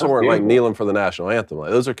 but they also weren't like kneeling for the national anthem. Like,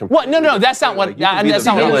 those are completely no, that's not what. That's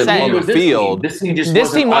not what I'm saying. On the field, this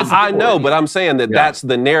team was. I know, but I'm saying that's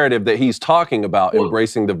the narrative that he's talking about,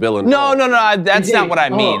 embracing the villain. No, that's not what I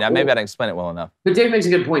mean. Maybe I didn't explain it well enough. But Dave makes a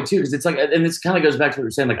good point too, because it's like, and this kind of goes back to what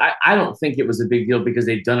you're saying. Like, I don't think it was a big deal because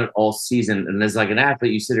they've done it all season. And as like an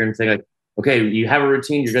athlete, you sit here and think like, okay, you have a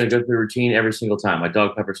routine, you're going to go through the routine every single time. My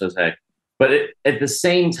dog Pepper says, hey. But at the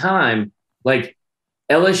same time, like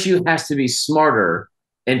LSU has to be smarter,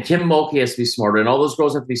 and Kim Mulkey has to be smarter, and all those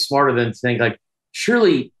girls have to be smarter than to think like,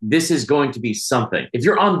 surely this is going to be something. If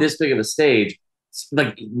you're on this big of a stage,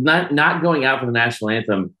 like not going out for the national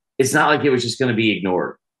anthem, it's not like it was just going to be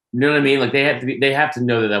ignored. You know what I mean? Like they have to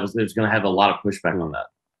know that there's going to have a lot of pushback on that.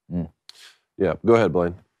 Mm. Yeah, go ahead,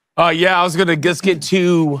 Blaine. Yeah, I was going to just get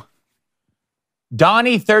to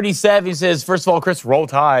Donnie 37. He says, first of all, Chris, roll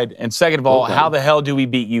tide, and second of all, how the hell do we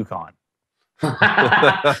beat UConn?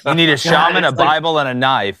 You need a shaman, a Bible, and a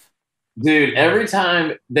knife. Dude, every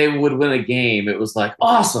time they would win a game, it was like,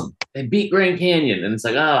 awesome. They beat Grand Canyon. And it's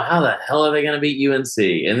like, oh, how the hell are they going to beat UNC?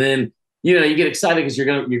 And then, you get excited because you're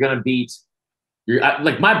gonna beat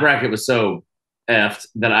like my bracket was so effed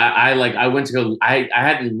that I went to go, I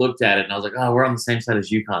hadn't looked at it and I was like, oh, we're on the same side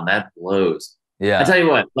as UConn. That blows. Yeah. I tell you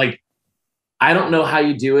what, like, I don't know how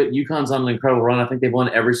you do it. UConn's on an incredible run. I think they've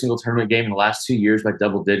won every single tournament game in the last 2 years by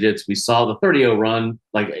double digits. We saw the 30-0 run.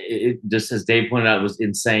 Like, it just, as Dave pointed out, was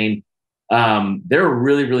insane. They're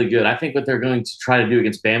really, really good. I think what they're going to try to do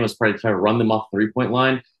against Bama is probably try to run them off the three-point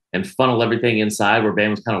line and funnel everything inside where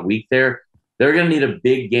Bama's kind of weak there. They're going to need a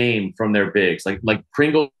big game from their bigs. Like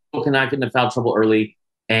Pringle cannot get into foul trouble early.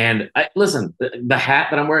 And listen, the hat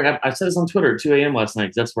that I'm wearing, I said this on Twitter at 2 a.m. last night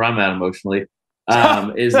because that's where I'm at emotionally.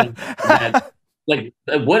 Is that like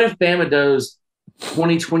what if Bama does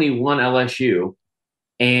 2021 LSU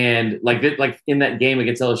and like in that game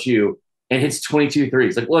against LSU and hits 22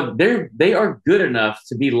 threes? Like, look, they are good enough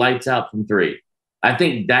to be lights out from three. I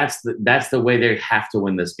think that's the way they have to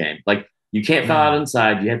win this game. Like, you can't foul out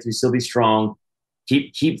inside. You have to still be strong.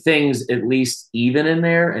 Keep things at least even in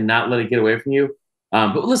there and not let it get away from you.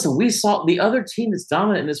 But listen, we saw the other team that's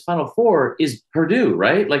dominant in this Final Four is Purdue,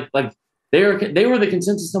 right? Like. They were the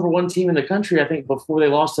consensus number one team in the country, I think, before they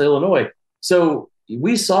lost to Illinois. So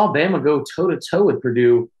we saw Bama go toe-to-toe with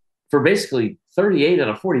Purdue for basically 38 out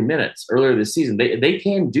of 40 minutes earlier this season. They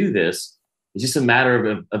can do this. It's just a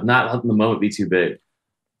matter of not letting the moment be too big.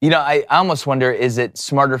 I almost wonder, is it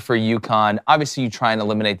smarter for UConn? Obviously, you try and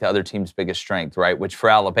eliminate the other team's biggest strength, right? Which for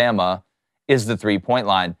Alabama is the three-point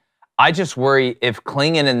line. I just worry if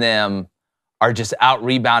Klingon and them are just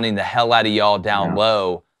out-rebounding the hell out of y'all down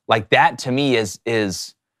low. Like, that to me is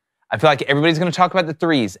I feel like everybody's going to talk about the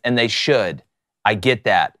threes, and they should. I get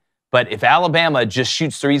that. But if Alabama just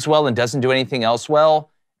shoots threes well and doesn't do anything else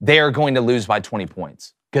well, they are going to lose by 20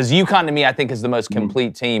 points. Because UConn, to me, I think is the most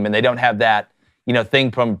complete team, and they don't have that,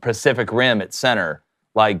 thing from Pacific Rim at center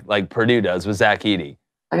like Purdue does with Zach Edey.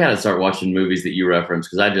 I got to start watching movies that you reference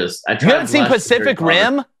because I tried. You haven't seen Pacific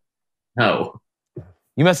Rim? No.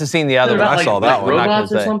 You must have seen the other one. I saw that one.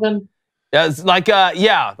 Robots or something? Yeah, it's like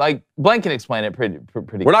like Blaine can explain it pretty.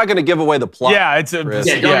 We're not going to give away the plot. Yeah, don't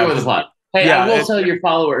give away the plot. Hey, I will tell your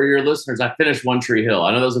follower or your listeners, I finished One Tree Hill.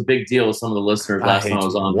 I know that was a big deal with some of the listeners last time I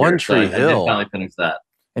was on. One Tree Hill. I did finally finish that.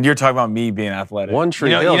 And you're talking about me being athletic. One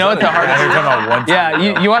Tree Hill. You know what the hardest? You're talking about One Tree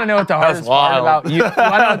Hill. You want to know what the hardest part about you want to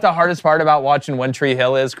know what the hardest part about watching One Tree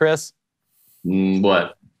Hill is, Chris?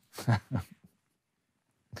 What?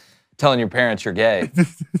 telling your parents you're gay.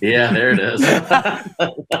 Yeah, there it is.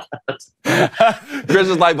 Chris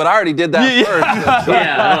is like, but I already did that first.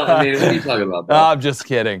 Yeah, I mean, what are you talking about, bro? I'm just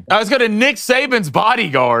kidding. I was going to Nick Saban's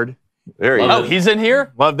bodyguard. There he is. Oh, he's in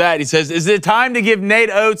here? Love that. He says, is it time to give Nate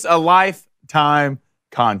Oates a lifetime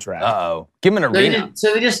contract? Uh-oh. Give him an arena.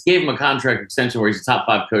 So they just gave him a contract extension where he's a top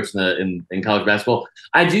 5 coach in college basketball.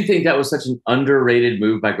 I do think that was such an underrated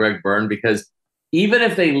move by Greg Byrne, because even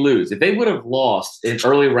if they lose, if they would have lost in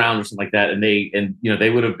early round or something like that, and they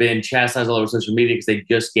would have been chastised all over social media because they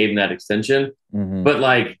just gave him that extension. Mm-hmm. But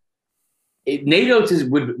like, Nate Oates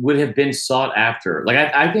would have been sought after. Like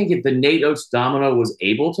I think if the Nate Oates domino was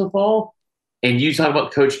able to fall, and you talk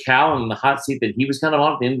about Coach Cal and the hot seat that he was kind of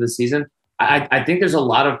on at the end of the season, I think there's a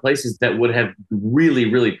lot of places that would have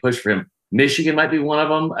really, really pushed for him. Michigan might be one of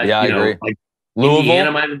them. Yeah, I agree. Like Louisville,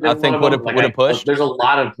 Indiana might have been I think would have pushed. There's a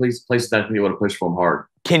lot of places that I think would have pushed for him hard.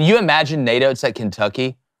 Can you imagine Nate Oates at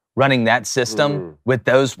Kentucky running that system with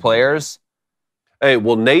those players? Hey,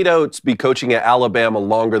 will Nate Oates be coaching at Alabama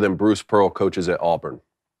longer than Bruce Pearl coaches at Auburn?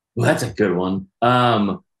 Well, that's a good one.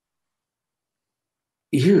 I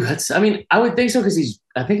would think so because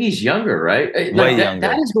I think he's younger, right? Way younger.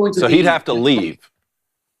 That is going to. So he'd have to leave.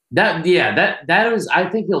 That is. I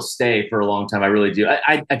think he'll stay for a long time. I really do.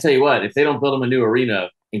 I tell you what, if they don't build him a new arena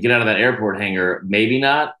and get out of that airport hangar, maybe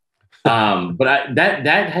not. But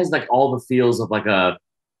that has like all the feels of like a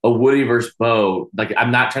Woody versus Bo. Like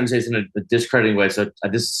I'm not trying to say this in a discrediting way. So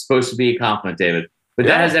this is supposed to be a compliment, David. But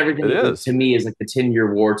that has everything to me is like the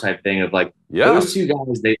 10-year war type thing of like those two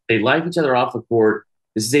guys. They like each other off the court.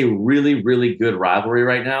 This is a really, really good rivalry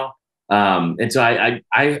right now. And so I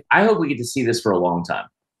hope we get to see this for a long time.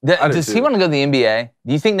 Does he want to go to the NBA?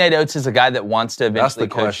 Do you think Nate Oates is a guy that wants to eventually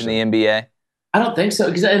coach in the NBA? I don't think so.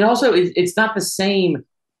 And also, it's not the same.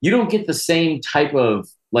 You don't get the same type of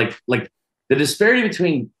like the disparity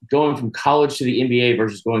between going from college to the NBA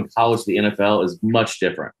versus going college to the NFL is much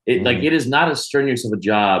different. It is not as strenuous of a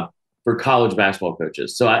job for college basketball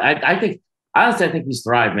coaches. So I think he's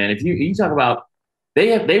thrived, man. If you talk about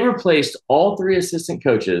they replaced all 3 assistant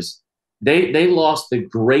coaches. They lost the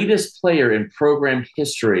greatest player in program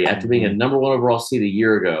history after being a #1 overall seed a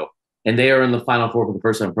year ago, and they are in the Final Four for the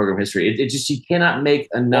first time in program history. It just you cannot make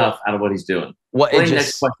enough out of what he's doing.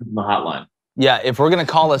 Next question from the hotline. Yeah, if we're going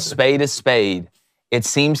to call a spade, it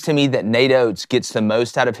seems to me that Nate Oates gets the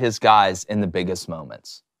most out of his guys in the biggest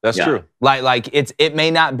moments. That's true. Like it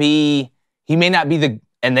may not be he may not be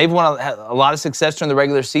and they've won a lot of success during the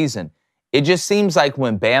regular season. It just seems like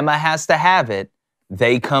when Bama has to have it,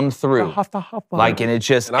 they come through. Like, and it's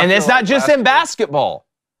just, and it's not just in basketball.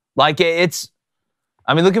 Like,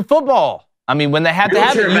 look at football. I mean, when they have to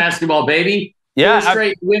have it. Basketball, baby. Yeah. 4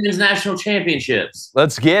 straight women's national championships.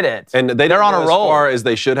 Let's get it. And they're on a roll. As far as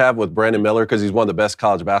they should have with Brandon Miller, because he's one of the best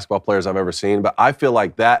college basketball players I've ever seen. But I feel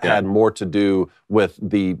like that had more to do with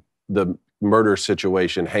the murder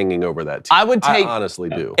situation hanging over that team. I honestly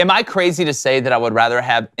do. Am I crazy to say that I would rather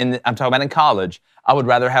have, I'm talking about in college, I would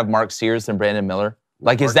rather have Mark Sears than Brandon Miller?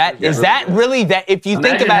 Like, is that really that? If you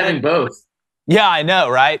think about it, both. Yeah, I know,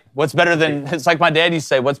 right? What's better than? It's like my dad used to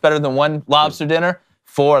say. What's better than 1 lobster dinner?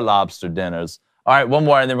 4 lobster dinners. All right, one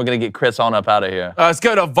more, and then we're gonna get Chris on up out of here. Let's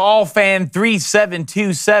go to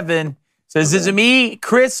VolFan3727. Says, is it me,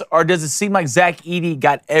 Chris, or does it seem like Zach Edey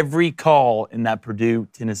got every call in that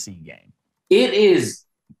Purdue-Tennessee game? It is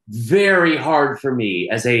very hard for me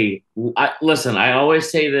listen, I always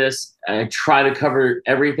say this. I try to cover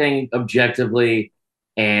everything objectively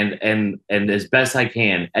and as best I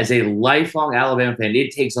can. As a lifelong Alabama fan,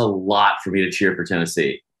 it takes a lot for me to cheer for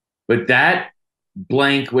Tennessee. But that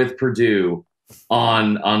blank with Purdue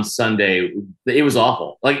on Sunday, it was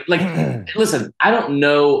awful. Like listen, I don't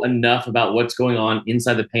know enough about what's going on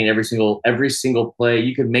inside the paint every single play.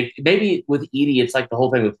 You could maybe with Edey, it's like the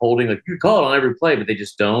whole thing with holding, like you call it on every play, but they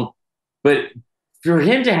just don't. But for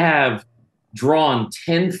him to have drawn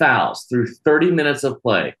 10 fouls through 30 minutes of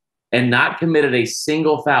play and not committed a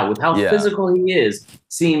single foul with how physical he is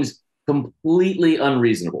seems completely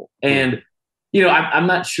unreasonable. And I'm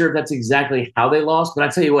not sure if that's exactly how they lost, but I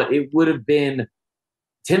tell you what, it would have been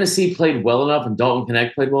Tennessee played well enough and Dalton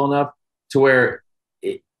Knecht played well enough to where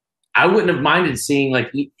I wouldn't have minded seeing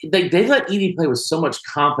they let Edey play with so much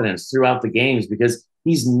confidence throughout the games because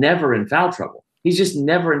he's never in foul trouble. He's just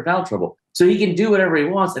never in foul trouble. So he can do whatever he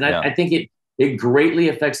wants. And I think it greatly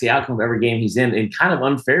affects the outcome of every game he's in and kind of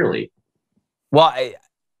unfairly. Well,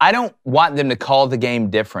 I don't want them to call the game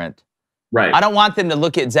different. Right. I don't want them to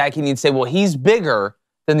look at Zach Edey and say, well, he's bigger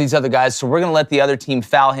than these other guys, so we're going to let the other team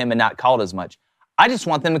foul him and not call it as much. I just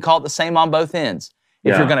want them to call it the same on both ends.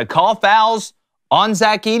 If you're going to call fouls on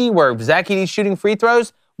Zach Edey, where Zach Edey's shooting free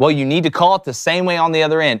throws, well, you need to call it the same way on the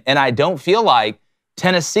other end. And I don't feel like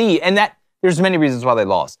Tennessee, and that there's many reasons why they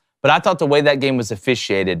lost, but I thought the way that game was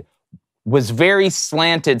officiated was very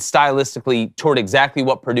slanted stylistically toward exactly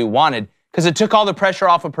what Purdue wanted because it took all the pressure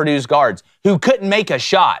off of Purdue's guards who couldn't make a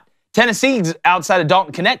shot. Tennessee, outside of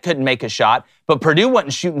Dalton Knecht, couldn't make a shot, but Purdue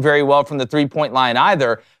wasn't shooting very well from the three-point line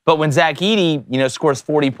either. But when Zach Edey, scores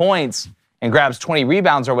 40 points and grabs 20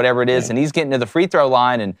 rebounds or whatever it is, and he's getting to the free throw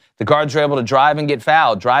line, and the guards are able to drive and get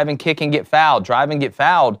fouled, drive and kick and get fouled, drive and get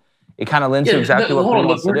fouled, it kind of lends to exactly what Purdue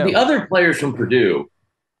wants to do. The other players from Purdue,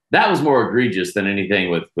 That was more egregious than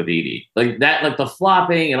anything with Edie. Like that, like the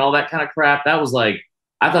flopping and all that kind of crap. That was like,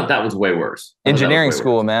 I thought that was way worse. Engineering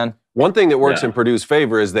school, man. One thing that works in Purdue's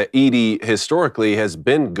favor is that Edie historically has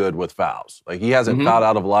been good with fouls. Like he hasn't fouled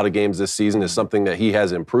out of a lot of games this season. Is something that he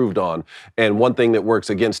has improved on. And one thing that works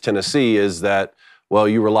against Tennessee is that, well,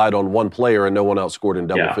 you relied on one player and no one else scored in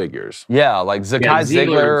double figures. Yeah, like Zakai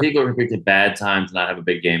Ziegler. Ziegler picked a bad time to not have a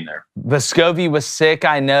big game there. Vescovi was sick,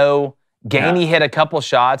 I know. Gainey hit a couple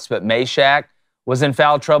shots, but Meshack was in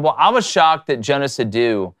foul trouble. I was shocked that Jonas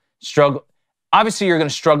Adu struggled. Obviously, you're going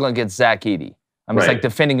to struggle against Zach Edey. I mean, it's like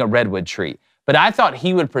defending a redwood tree. But I thought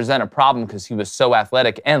he would present a problem because he was so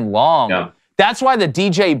athletic and long. Yeah. That's why the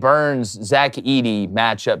DJ Burns-Zach Edey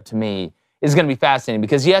matchup to me is going to be fascinating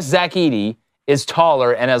because, yes, Zach Edey is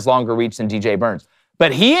taller and has longer reach than DJ Burns.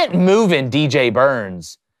 But he ain't moving DJ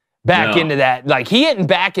Burns back into that. Like, he ain't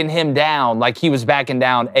backing him down like he was backing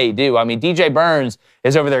down Adu. I mean, DJ Burns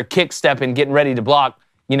is over there kick-stepping, getting ready to block,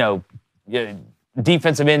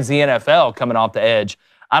 defensive ends the NFL coming off the edge.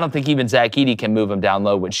 I don't think even Zach Edey can move him down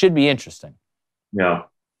low, which should be interesting. Yeah,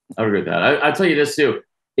 I agree with that. I'll tell you this, too.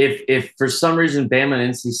 If for some reason Bama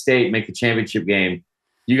and NC State make the championship game,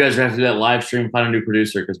 you guys are going to have to do that live stream, find a new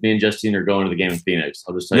producer, because me and Justine are going to the game in Phoenix.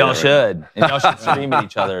 I'll just tell you y'all should. And y'all should stream at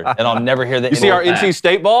each other. And I'll never hear that. You see our NC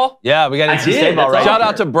State ball? Yeah, we got NC State ball right Shout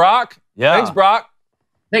out to Brock. Yeah. Thanks, Brock.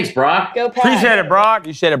 Thanks, Brock. Go Pat. Appreciate it, Brock.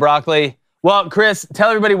 Appreciate it, Broccoli. Well, Chris, tell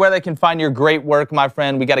everybody where they can find your great work, my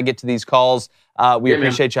friend. We got to get to these calls. We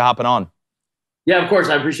appreciate you hopping on. Yeah, of course.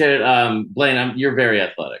 I appreciate it. Blaine, you're very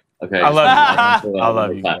athletic. Okay. I love you. I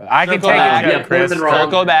love you. I can take it, Chris.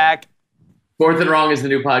 Circle back. Fourth and Wrong is the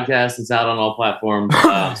new podcast. It's out on all platforms,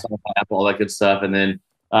 Spotify, Apple, all that good stuff. And then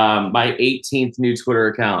my 18th new Twitter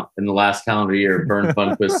account in the last calendar year, Vern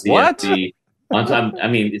Funquist CFB. I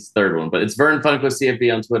mean, it's the third one, but it's Vern Funquist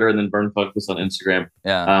CFB on Twitter and then Vern Funquist on Instagram.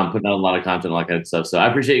 Yeah. Putting out a lot of content, all that kind of stuff. So I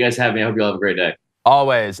appreciate you guys having me. I hope you all have a great day.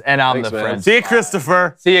 Always. And I'm the friend. See you,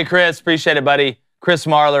 Christopher. See you, Chris. Appreciate it, buddy. Chris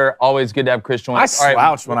Marler. Always good to have Chris join us. I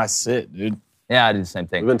slouch when I sit, dude. Yeah, I do the same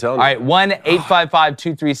thing. We've been telling you. All right,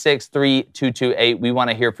 1-855-236-3228. We want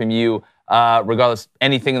to hear from you, regardless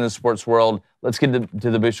anything in the sports world. Let's get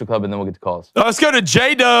to the Booster Club, and then we'll get to calls. Let's go to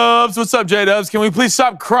J-Dubs. What's up, J-Dubs? Can we please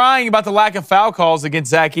stop crying about the lack of foul calls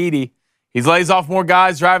against Zach Edey? He lays off more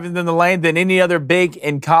guys driving in the lane than any other big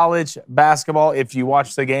in college basketball. If you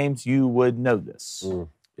watch the games, you would know this.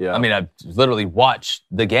 Yeah. I mean, I've literally watched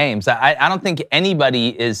the games. I don't think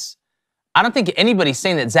anybody's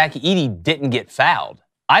saying that Zach Edey didn't get fouled.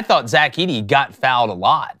 I thought Zach Edey got fouled a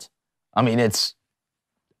lot. I mean,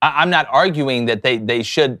 I'm not arguing that they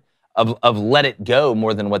should have let it go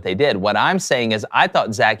more than what they did. What I'm saying is I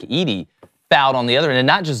thought Zach Edey fouled on the other end, and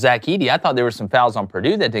not just Zach Edey. I thought there were some fouls on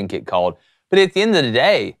Purdue that didn't get called. But at the end of the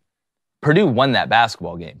day, Purdue won that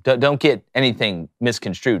basketball game. Don't get anything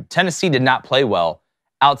misconstrued. Tennessee did not play well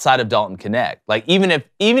outside of Dalton Connect. Like even if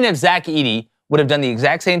Zach Edey would have done the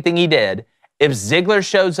exact same thing he did, if Ziegler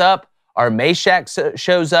shows up, or Meshack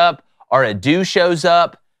shows up, or Adu shows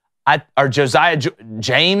up, or Josiah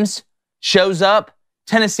James shows up,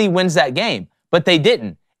 Tennessee wins that game. But they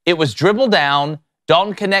didn't. It was dribble down,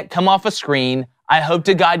 Dalton Connect come off a screen. I hope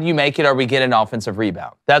to God you make it or we get an offensive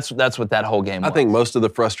rebound. That's what that whole game was. I think most of the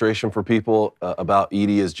frustration for people about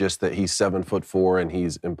Edey is just that he's 7'4" and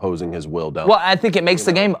he's imposing his will down. Well, I think it makes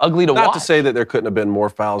the game ugly to watch. Not to say that there couldn't have been more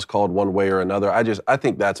fouls called one way or another. I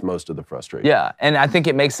think that's most of the frustration. Yeah, and I think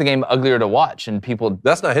it makes the game uglier to watch. And people.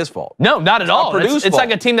 That's not his fault. No, not at all. It's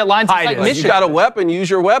like a team that lines up like Michigan. You got a weapon, use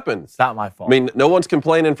your weapon. It's not my fault. I mean, no one's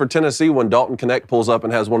complaining for Tennessee when Dalton Connect pulls up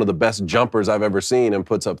and has one of the best jumpers I've ever seen and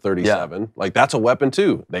puts up 37. Yeah. Like, that's a weapon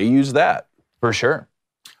too. They use that. For sure.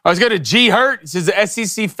 Let's go to G Hurt. It says the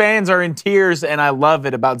SEC fans are in tears, and I love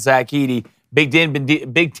it about Zach Edey. Big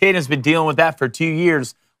Ten has been dealing with that for 2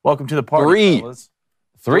 years. Welcome to the party, fellas.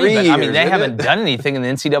 Three years, I mean, they haven't done anything in the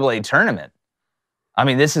NCAA tournament. I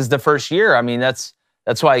mean, this is the first year. I mean, that's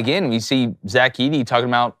why, again, we see Zach Edey talking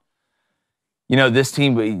about, this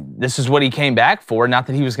team, this is what he came back for. Not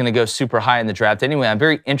that he was going to go super high in the draft anyway. I'm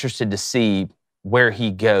very interested to see where he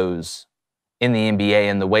goes in the NBA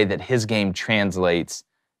and the way that his game translates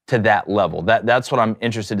to that level. That's what I'm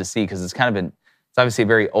interested to see because it's obviously a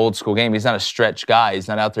very old school game. He's not a stretch guy. He's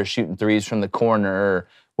not out there shooting threes from the corner or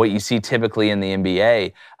what you see typically in the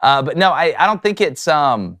NBA. But no, I don't think it's,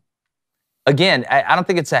 I don't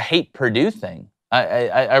think it's a hate Purdue thing.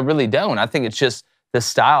 I really don't. I think it's just the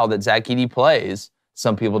style that Zach Edey plays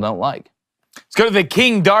some people don't like. Let's go to the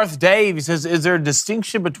King Darth Dave. He says, is there a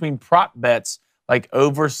distinction between prop bets like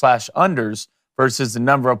over/unders versus the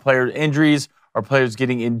number of player injuries or players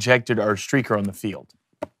getting injected or a streaker on the field?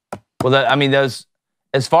 Well,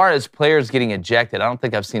 as far as players getting ejected, I don't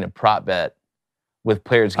think I've seen a prop bet with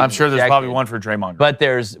players getting I'm sure there's ejected. probably one for Draymond. But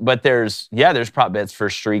there's prop bets for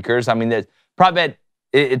streakers. I mean, the prop bet,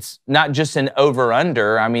 it's not just an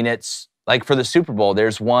over-under. I mean, it's like for the Super Bowl,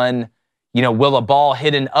 there's one, will a ball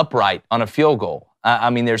hit an upright on a field goal? I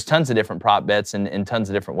mean, there's tons of different prop bets in tons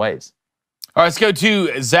of different ways. All right, let's go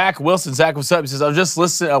to Zach Wilson. Zach, what's up? He says, I was just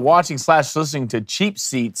watching/listening to Cheap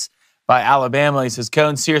Seats by Alabama. He says,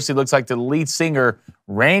 Cone seriously looks like the lead singer,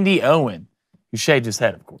 Randy Owen, who shaved his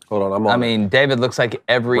head, of course. Hold on, David looks like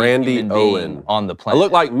every Randy human Owen being on the planet. I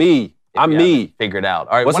look like me. I'm me. Figured out.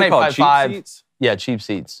 All right, what's it called? Cheap Seats? Yeah, Cheap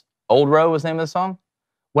Seats. Old Row was the name of the song?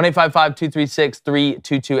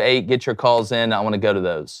 1-855-236-3228. Get your calls in. I want to go to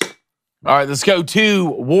those. All right, let's go to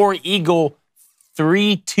War Eagle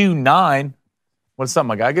 329. What's up,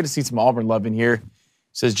 my guy? Good to see some Auburn love in here.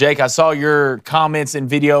 Says, Jake, I saw your comments and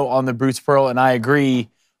video on the Bruce Pearl, and I agree.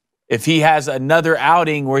 If he has another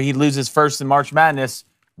outing where he loses first in March Madness,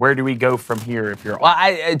 where do we go from here if you're Well,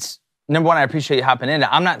 it's number one, I appreciate you hopping in.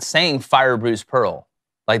 I'm not saying fire Bruce Pearl.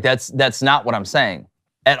 Like, that's not what I'm saying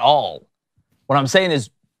at all. What I'm saying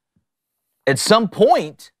is, at some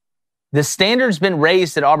point, the standard's been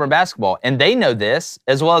raised at Auburn basketball, and they know this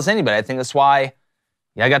as well as anybody. I think that's why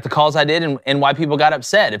I got the calls I did and why people got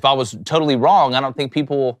upset. If I was totally wrong, I don't think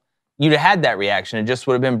you'd have had that reaction. It just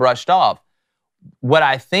would have been brushed off. What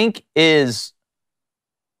I think is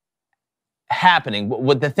happening,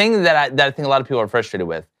 the thing that I think a lot of people are frustrated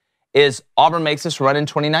with is Auburn makes this run in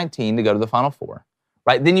 2019 to go to the Final Four,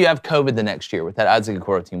 right? Then you have COVID the next year with that Isaac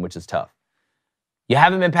Okoro team, which is tough. You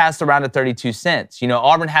haven't been past the round of 32 since.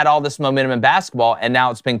 Auburn had all this momentum in basketball, and now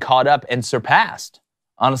it's been caught up and surpassed,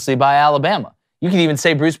 honestly, by Alabama. You can even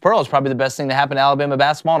say Bruce Pearl is probably the best thing to happen to Alabama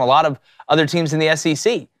basketball and a lot of other teams in the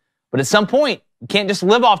SEC. But at some point, you can't just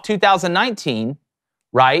live off 2019,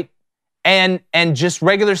 right, and just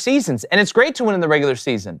regular seasons. And it's great to win in the regular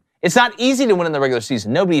season. It's not easy to win in the regular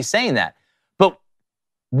season. Nobody's saying that. But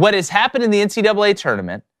what has happened in the NCAA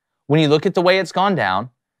tournament, when you look at the way it's gone down,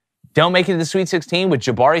 don't make it to the Sweet 16 with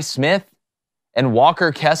Jabari Smith and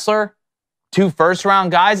Walker Kessler, 2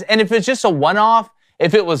 first-round guys. And if it's just a one-off,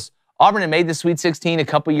 if it was Auburn had made the Sweet 16 a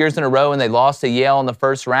couple years in a row and they lost to Yale in the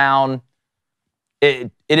first round,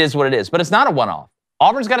 it is what it is. But it's not a one-off.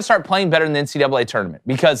 Auburn's got to start playing better in the NCAA tournament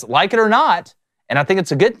because, like it or not, and I think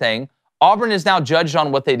it's a good thing, Auburn is now judged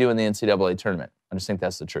on what they do in the NCAA tournament. I just think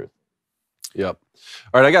that's the truth. Yep.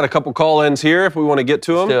 All right, I got a couple call-ins here if we want to get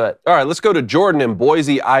to them. Let's do it. All right, let's go to Jordan in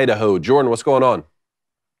Boise, Idaho. Jordan, what's going on?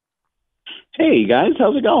 Hey, guys.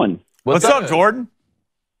 How's it going? What's up, Jordan?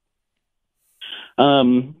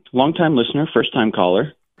 Long-time listener, first-time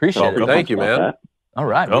caller. Appreciate it. Thank you, man. That. All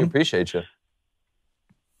right, we appreciate you.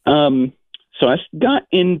 So I got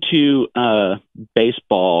into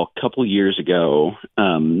baseball a couple years ago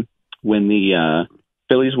when the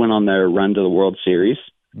Phillies went on their run to the World Series.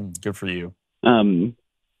 Good for you. Sorry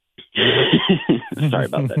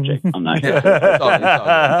about that, Jake. I'm not sure. All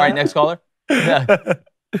right, next caller.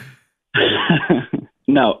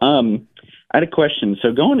 No, I had a question.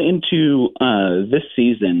 So going into this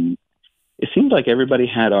season, it seems like everybody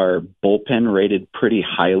had our bullpen rated pretty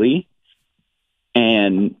highly.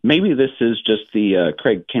 And maybe this is just the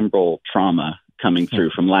Craig Kimbrell trauma coming through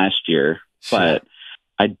from last year, but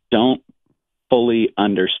I don't fully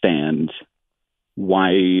understand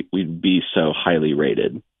why we'd be so highly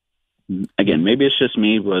rated. Again, maybe it's just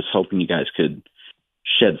me. Was hoping you guys could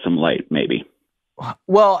shed some light, maybe.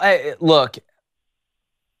 Well, look,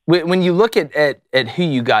 when you look at who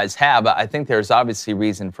you guys have, I think there's obviously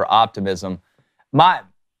reason for optimism. My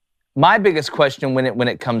biggest question when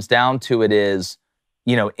it comes down to it is,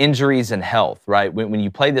 injuries and health, right? When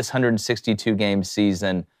you play this 162-game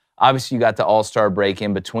season, obviously you got the All-Star break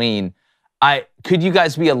in between. Could you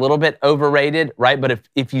guys be a little bit overrated, right? But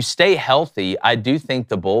if you stay healthy, I do think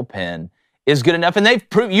the bullpen is good enough. And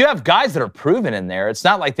you have guys that are proven in there. It's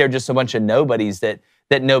not like they're just a bunch of nobodies that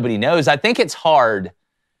nobody knows. I think it's hard.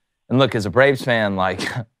 And look, as a Braves fan, like,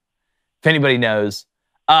 if anybody knows,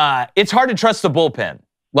 it's hard to trust the bullpen.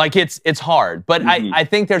 Like, it's hard. But I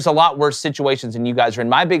think there's a lot worse situations than you guys are in.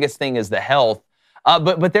 My biggest thing is the health.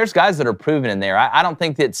 But there's guys that are proven in there. I don't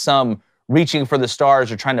think that some reaching for the stars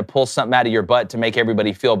or trying to pull something out of your butt to make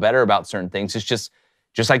everybody feel better about certain things. It's just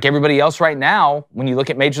like everybody else right now, when you look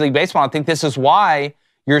at Major League Baseball, I think this is why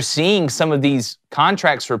you're seeing some of these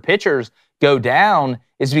contracts for pitchers go down,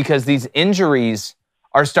 is because these injuries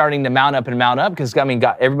are starting to mount up because,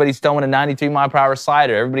 everybody's throwing a 93-mile-per-hour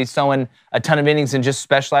slider. Everybody's throwing a ton of innings and just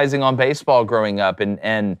specializing on baseball growing up,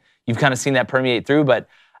 and you've kind of seen that permeate through. But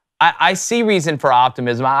I see reason for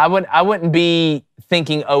optimism. I wouldn't be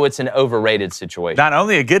thinking, oh, it's an overrated situation. Not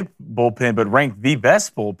only a good bullpen, but ranked the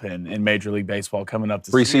best bullpen in Major League Baseball coming up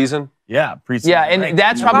this preseason. Yeah, preseason. Yeah, and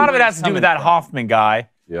that's a lot of it has to do with that Hoffman guy.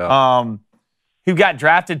 Yeah. Who got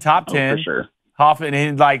drafted top 10. For sure. Hoffman,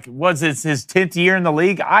 and like, was it his 10th year in the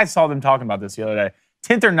league? I saw them talking about this the other day.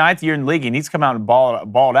 10th or 9th year in the league, and he's come out and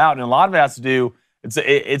balled out. And a lot of it has to do,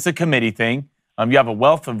 it's a committee thing. You have a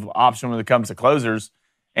wealth of option when it comes to closers.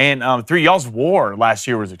 And y'all's WAR last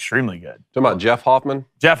year was extremely good. Talking about Jeff Hoffman?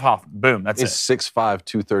 Jeff Hoffman, boom, that's He's it. 6'5",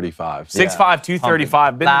 235. 6'5",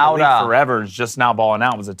 235, been in the league forever, is just now balling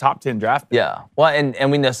out. Was a top 10 draft pick. Yeah, well, and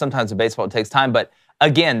we know sometimes in baseball it takes time, but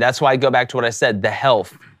again, that's why I go back to what I said, the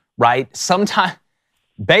health, right? Sometimes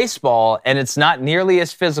baseball, and it's not nearly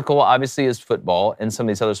as physical, obviously, as football and some of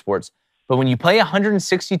these other sports, but when you play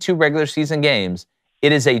 162 regular season games,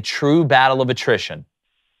 it is a true battle of attrition.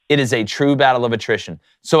 It is a true battle of attrition.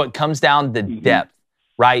 So it comes down to depth,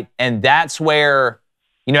 right? And that's where,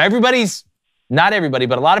 you know, not everybody,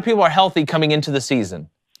 but a lot of people are healthy coming into the season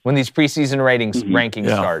when these preseason rankings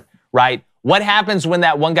start, right? What happens when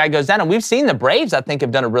that one guy goes down? And we've seen the Braves, I think,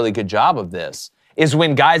 have done a really good job of this, is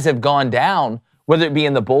when guys have gone down, whether it be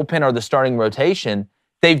in the bullpen or the starting rotation,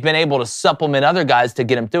 they've been able to supplement other guys to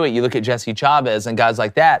get them through it. You look at Jesse Chavez and guys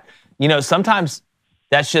like that. You know, sometimes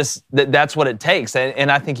that's what it takes,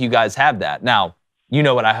 and I think you guys have that. Now, you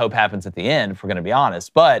know what I hope happens at the end, if we're going to be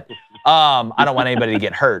honest, but I don't want anybody to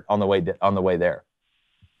get hurt on the way there.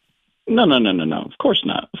 No. Of course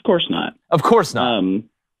not. Of course not. Of course not.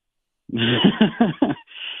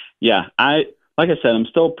 Yeah, like I said, I'm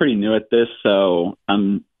still pretty new at this, so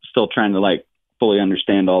I'm still trying to like fully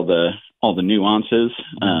understand all the nuances.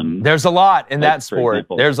 There's a lot in that sport.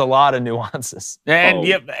 There's a lot of nuances.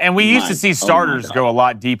 And we used to see starters go a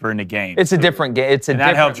lot deeper into games. It's a different game. It's a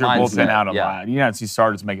different that helped your mindset. bullpen out a lot. You don't see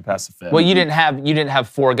starters make it past the fifth. Well, you didn't have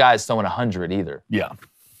 4 guys throwing 100 either. Yeah.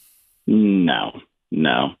 No.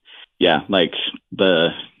 Yeah, like the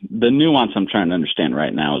nuance I'm trying to understand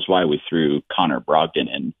right now is why we threw Connor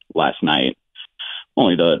Brogdon in last night,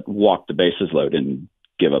 only to walk the bases load and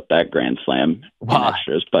give up that grand slam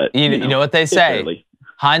extras. But you know what they say,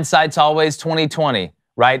 hindsight's always 20/20,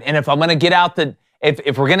 right? And if I'm gonna get out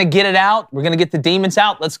if we're gonna get it out, we're gonna get the demons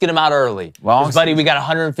out. Let's get them out early, buddy. We got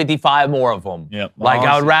 155 more of them. Yep. Like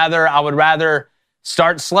I would rather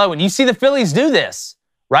start slow. And you see the Phillies do this,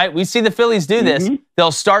 right? We see the Phillies do this.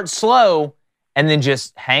 They'll start slow and then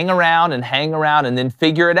just hang around and then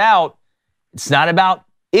figure it out. It's not about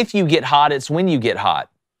if you get hot; it's when you get hot.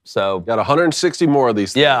 So got 160 more of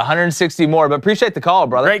these things. Yeah, 160 more. But appreciate the call,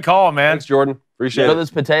 brother. Great call, man. Thanks, Jordan. Appreciate it. Those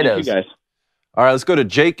potatoes. Thank you, guys. All right, let's go to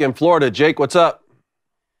Jake in Florida. Jake, what's up?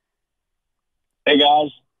 Hey, guys.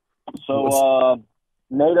 So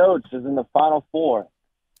Nate Oates is in the Final Four.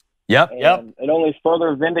 Yep. It only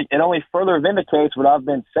further vindicates what I've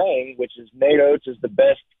been saying, which is Nate Oates is the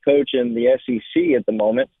best coach in the SEC at the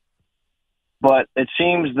moment. But it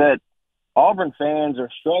seems that Auburn fans are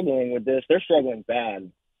struggling with this. They're struggling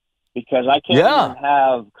bad because I can't even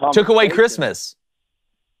have conversations. Took away Christmas.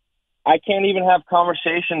 I can't even have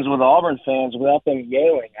conversations with Auburn fans without them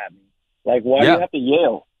yelling at me. Like, why do you have to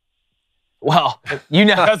yell? Well, you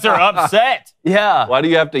know, because they're upset. Yeah. Why do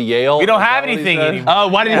you have to yell? We don't have anything anymore. Oh,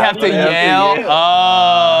 why did you have to yell? Touche,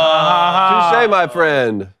 my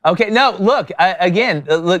friend. Okay, no, look,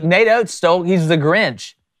 look, Nate Oates he's the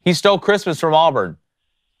Grinch. He stole Christmas from Auburn.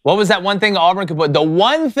 What was that one thing Auburn could put? The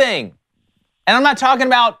one thing, and I'm not talking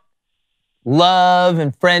about love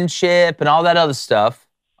and friendship and all that other stuff,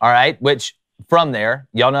 all right, which from there,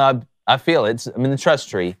 y'all know I feel it. I'm in the trust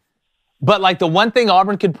tree. But like the one thing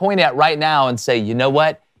Auburn could point at right now and say, you know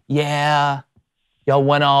what? Yeah, y'all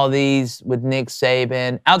won all these with Nick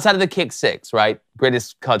Saban. Outside of the kick 6, right?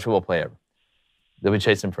 Greatest college football player ever. That we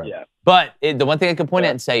chased him from. Yeah. But the one thing I could point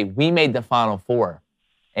at and say, we made the Final Four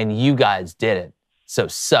and you guys didn't. So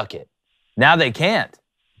suck it. Now they can't.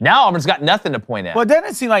 Now Auburn's got nothing to point at. Well,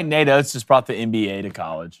 doesn't it seem like Nate Oates just brought the NBA to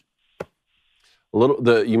college?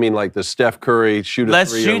 You mean like the Steph Curry shoot a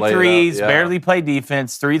Let's three? shoot threes, barely play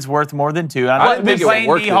defense. Three's worth more than 2. I know they've been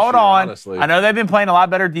playing Hold on. Honestly. I know they've been playing a lot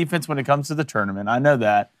better defense when it comes to the tournament. I know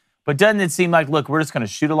that. But doesn't it seem like, look, we're just going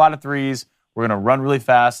to shoot a lot of threes. We're going to run really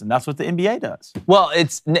fast, and that's what the NBA does. Well,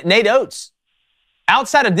 it's Nate Oates.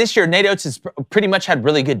 Outside of this year, Nate Oates has pretty much had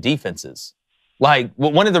really good defenses. Like,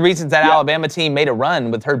 one of the reasons that Alabama team made a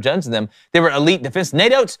run with Herb Jones and them, they were elite defense.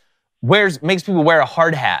 Nate Oates makes people wear a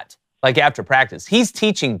hard hat, like after practice. He's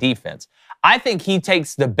teaching defense. I think he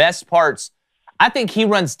takes the best parts. I think he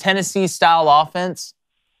runs Tennessee-style offense,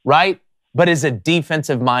 right? But is a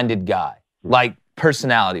defensive-minded guy, like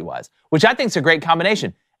personality-wise, which I think is a great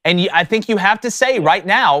combination. And I think you have to say right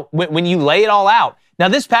now, when you lay it all out. Now,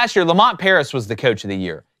 this past year, Lamont Paris was the coach of the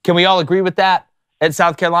year. Can we all agree with that at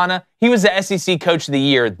South Carolina? He was the SEC coach of the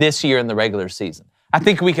year this year in the regular season. I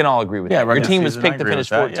think we can all agree with that. Your team was picked to finish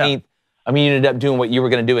 14th. I mean, you ended up doing what you were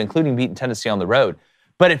going to do, including beating Tennessee on the road.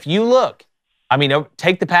 But if you look, I mean,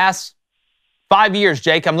 take the past 5 years,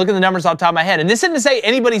 Jake. I'm looking at the numbers off the top of my head. And this isn't to say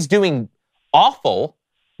anybody's doing awful,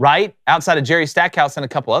 right? Outside of Jerry Stackhouse and a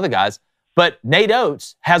couple other guys. But Nate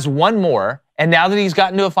Oates has one more. And now that he's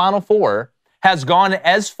gotten to a Final Four, has gone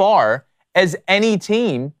as far as any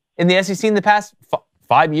team in the SEC in the past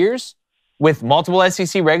 5 years with multiple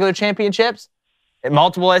SEC regular championships and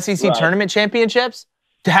multiple SEC tournament championships.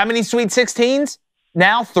 To how many Sweet 16s?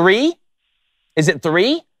 Now 3? Is it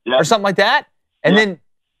 3 or something like that? And then,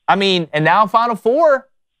 I mean, and now Final Four.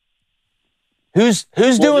 Who's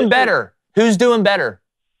doing better? Who's doing better?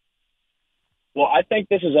 Well, I think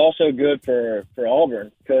this is also good for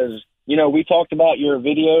Auburn because, you know, we talked about your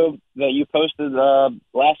video that you posted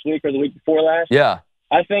last week or the week before last. Yeah.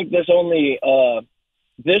 I think this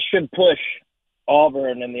should push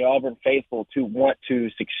Auburn and the Auburn faithful to want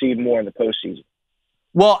to succeed more in the postseason.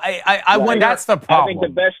 Well, I wonder. That's the problem. I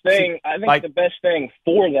think the best thing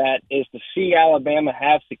for that is to see Alabama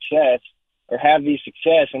have success or have these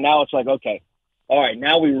success, and now it's like, okay, all right,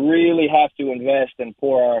 now we really have to invest and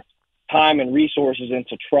pour our time and resources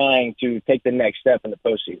into trying to take the next step in the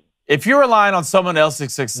postseason. If you're relying on someone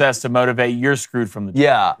else's success to motivate, you're screwed from the jump.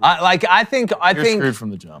 Yeah, I think you're screwed from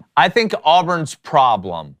the jump. I think Auburn's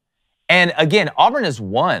problem, and again, Auburn has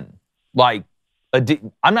won. Like,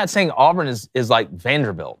 I'm not saying Auburn is like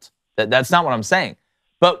Vanderbilt. That's not what I'm saying.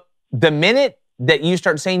 But the minute that you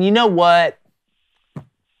start saying, you know what,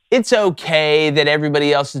 it's okay that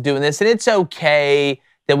everybody else is doing this, and it's okay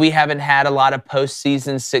that we haven't had a lot of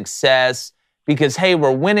postseason success because, hey,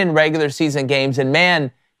 we're winning regular season games, and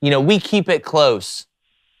man, you know, we keep it close.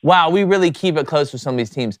 Wow, we really keep it close with some of these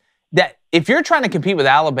teams. That if you're trying to compete with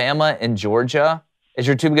Alabama and Georgia as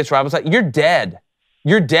your two biggest rivals, you're dead.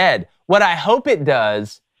 You're dead. What I hope it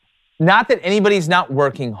does, not that anybody's not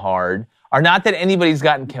working hard, or not that anybody's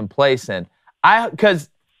gotten complacent. Because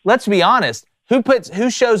let's be honest, who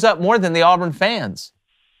shows up more than the Auburn fans?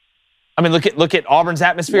 I mean, look at Auburn's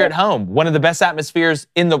atmosphere at home. One of the best atmospheres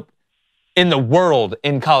in the world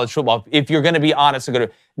in college football. If you're going to be honest and go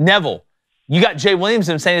to Neville, you got Jay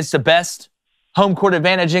Williamson saying it's the best home court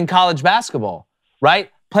advantage in college basketball,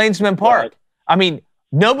 right? Plainsman Park. Right. I mean,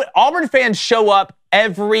 Auburn fans show up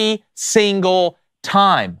every single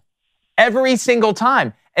time. Every single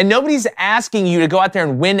time. And nobody's asking you to go out there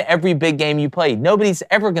and win every big game you play. Nobody's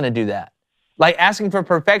ever going to do that. Like, asking for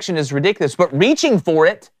perfection is ridiculous. But reaching for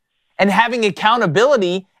it and having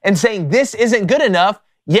accountability and saying this isn't good enough,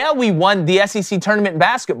 yeah, we won the SEC tournament in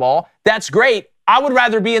basketball. That's great. I would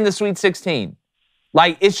rather be in the Sweet 16.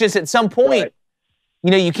 Like, it's just at some point,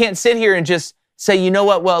 you know, you can't sit here and just say, you know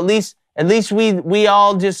what, well, at least we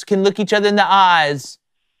all just can look each other in the eyes.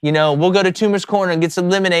 You know, we'll go to Toomer's Corner and get some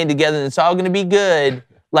lemonade together, and it's all going to be good.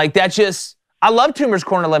 Like, that's just, I love Toomer's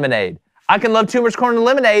Corner lemonade. I can love Toomer's Corner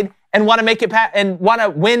lemonade and want to make it and want to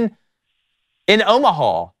win in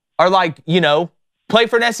Omaha, or, like, you know, play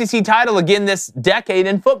for an SEC title again this decade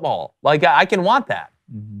in football. Like, I can want that.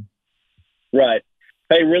 Mm-hmm. Right.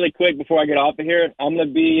 Hey, really quick before I get off of here, I'm going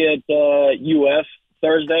to be at UF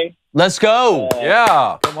Thursday. Let's go.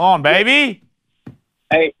 Yeah. Come on, baby.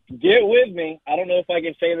 Hey, get with me. I don't know if I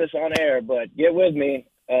can say this on air, but get with me.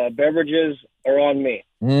 Beverages are on me.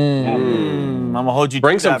 I'm going to hold you to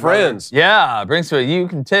Bring some friends. Brother. Yeah, bring some. You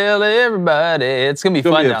can tell everybody. It's going to be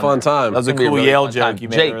fun. It's going to be a fun time. That was a cool Yale joke you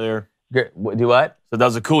made earlier. Do what? So that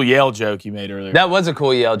was a cool Yale joke you made earlier. That was a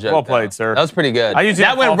cool Yale joke. Well played, sir. That was pretty good.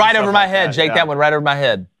 That went right over my head, Jake. That went right over my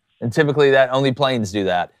head. And typically, only planes do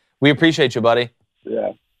that. We appreciate you, buddy.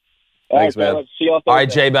 Yeah. Thanks, man. See you all Thursday. All right,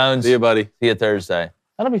 J-Bones. See you, buddy. See you Thursday.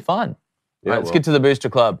 That'll be fun. Yeah, all right, let's get to the Booster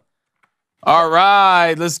Club. All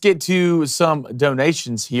right, let's get to some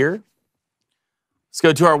donations here. Let's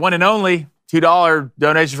go to our one and only $2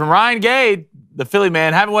 donation from Ryan Gade, the Philly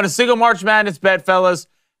man. Haven't won a single March Madness bet, fellas.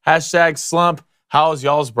 # slump. How's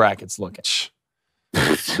y'all's brackets looking?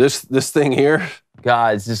 This thing here,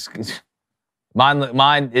 guys,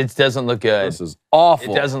 mine. It doesn't look good. This is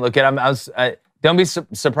awful. It doesn't look good. Don't be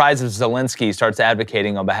surprised if Zelensky starts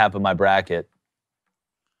advocating on behalf of my bracket.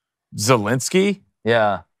 Zelensky?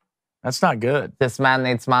 Yeah. That's not good. This man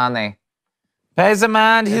needs money. Pays the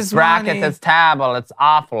man his bracket money. is terrible. It's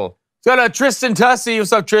awful. Let's go to Tristan Tussey.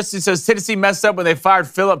 What's up, Tristan? He says, Tennessee messed up when they fired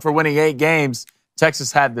Phillip for winning 8 games.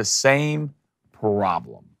 Texas had the same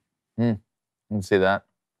problem. I can see that.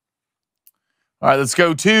 All right, let's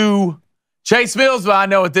go to Chase Mills, but I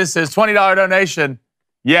know what this is. $20 donation.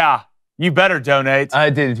 Yeah, you better donate.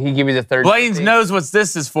 Did he give me the third? Blaine knows what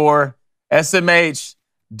this is for. SMH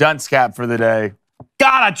dunce cap for the day.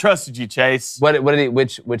 God, I trusted you, Chase. What did he?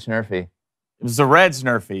 Which Nerfie? It was the Reds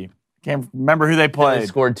Nerfie. Can't remember who they played. They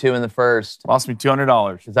scored 2 in the first. Lost me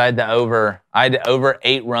 $200 because I had the over. I had over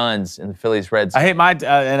 8 runs in the Phillies Reds. I hate my.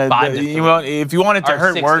 If you wanted to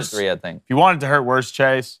hurt worse, 3, I think. If you wanted to hurt worse,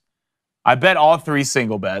 Chase, I bet all 3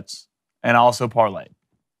 single bets and also parlayed.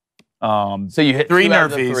 So you hit 3 2 out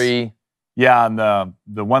of Nerfies. the 3. Yeah, and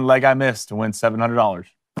the one leg I missed to win $700.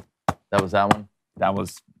 That was that one. That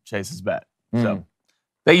was Chase's bet. So,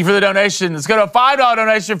 thank you for the donation. Let's go to a $5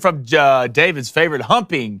 donation from David's favorite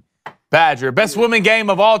humping Badger. Best women game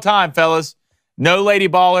of all time, fellas. No lady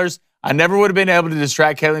ballers. I never would have been able to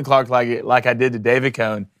distract Caitlin Clark like I did to David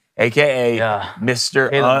Cohn, a.k.a.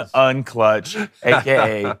 Mr. Unclutch,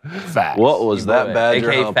 a.k.a. Fat. What was that Badger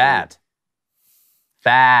A.k.a. humping? Fat.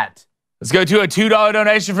 Fat. Let's go to a $2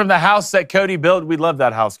 donation from the house that Cody built. We love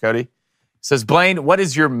that house, Cody. It says, Blaine, what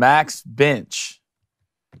is your max bench?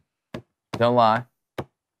 Don't lie.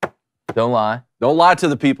 Don't lie. Don't lie to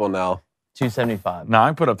the people now. 275. No, I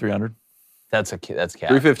can put up 300. That's cap.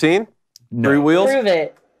 315? No. 3 wheels? Prove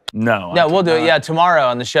it. No. No, we'll do it. Yeah, tomorrow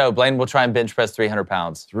on the show, Blaine will try and bench press 300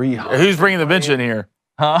 pounds. 300. Who's bringing the bench in here?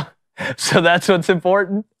 Huh? So that's what's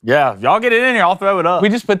important? Yeah, if y'all get it in here, I'll throw it up. We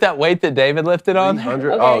just put that weight that David lifted on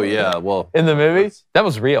 300? Okay. Oh, yeah. Well, in the movie? That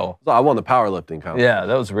was real. I won the powerlifting contest. Yeah,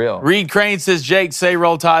 that was real. Reed Crain says, Jake, say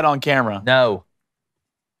roll tide on camera. No.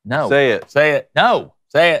 No. Say it. Say it. No.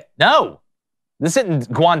 Say it. No. This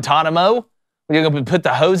isn't Guantanamo. You're going to put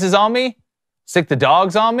the hoses on me? Stick the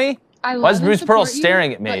dogs on me? Why is Bruce Pearl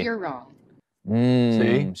staring at me? But you're wrong.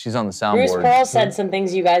 See? She's on the soundboard. Bruce Pearl said some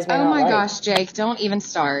things you guys might not like. Oh my gosh, Jake, don't even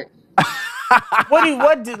start. Let me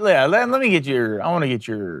get I want to get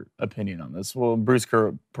your opinion on this. Well, Bruce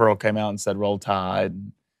Pearl came out and said roll tide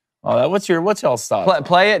and all that. What's y'all's thoughts?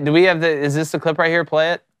 Play it. Do we have is this the clip right here?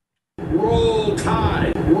 Play it. Roll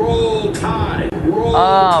tide, roll tide, roll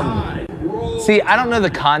tide. See, I don't know the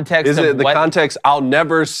context. Is it the context? I'll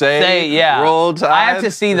never say yeah. Roll tide. I have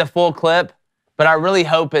to see the full clip, but I really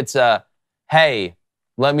hope it's hey,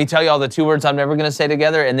 let me tell you all the 2 words I'm never going to say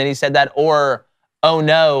together, and then he said that, or oh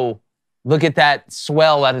no, look at that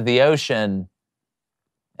swell out of the ocean,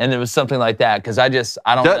 and it was something like that. Because I don't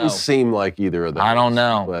know. Doesn't seem like either of those. I don't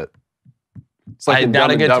know, but it's like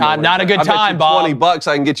not a good time. Not a good time, Bob. $20,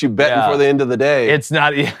 I can get you betting before the end of the day. It's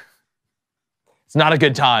not. It's not a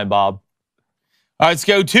good time, Bob. All right, let's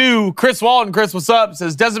go to Chris Walton. Chris, what's up?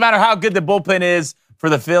 Says, doesn't matter how good the bullpen is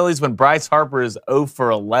for the Phillies when Bryce Harper is 0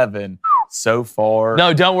 for 11 so far.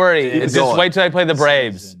 No, don't worry. Just wait till they play the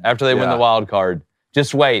Braves after they win the wild card.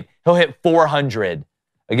 Just wait. He'll hit 400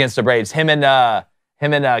 against the Braves. Him and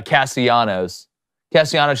Castellanos.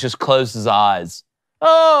 Castellanos just closed his eyes.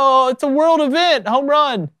 Oh, it's a world event. Home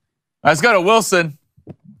run. Let's go to Wilson.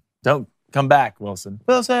 Don't come back, Wilson.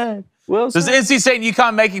 Wilson. Does NC State and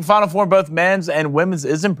UConn making Final Four in both men's and women's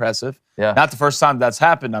is impressive. Yeah. Not the first time that's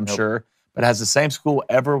happened, I'm sure. But has the same school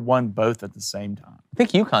ever won both at the same time? I think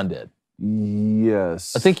UConn did.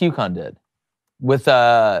 Yes. I think UConn did. With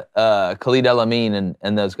Khalid El-Amin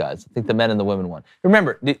and those guys. I think the men and the women won.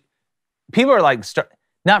 Remember, people are like,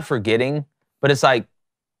 not forgetting, but it's like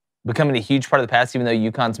becoming a huge part of the past, even though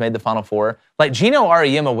UConn's made the Final Four. Like, Gino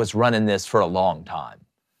Auriemma was running this for a long time.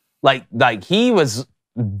 Like he was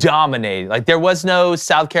dominating. Like, there was no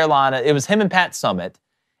South Carolina. It was him and Pat Summitt.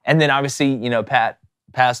 And then, obviously, Pat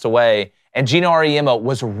passed away. And Gino Auriemma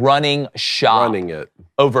was running it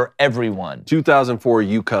over everyone. 2004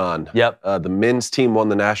 UConn. Yep. The men's team won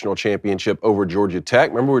the national championship over Georgia Tech.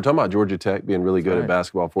 Remember we were talking about Georgia Tech being really good at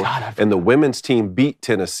basketball for us. And the women's team beat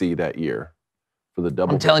Tennessee that year for the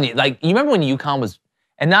double. I'm telling you, like, you remember when UConn was,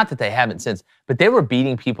 and not that they haven't since, but they were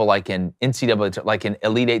beating people like in NCAA, like in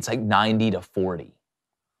Elite Eights, like 90-40.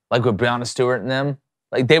 Like with Breonna Stewart and them.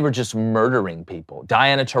 Like, they were just murdering people.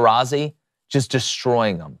 Diana Taurasi, just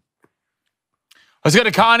destroying them. Let's go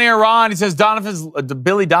to Con-Air Ron. He says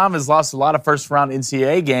Billy Donovan's lost a lot of first-round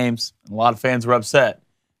NCAA games. And a lot of fans were upset.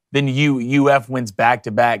 Then UF wins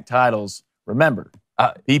back-to-back titles. Remember,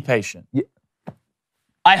 be patient.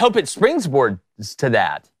 I hope it springboards to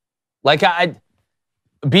that. Like,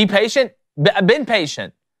 be patient. I've been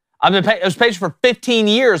patient. I was patient for 15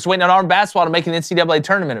 years waiting on arm basketball to make an NCAA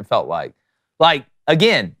tournament, it felt like. Like,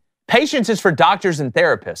 again, patience is for doctors and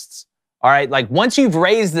therapists. All right? Like, once you've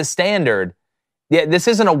raised the standard, this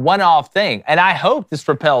isn't a one-off thing. And I hope this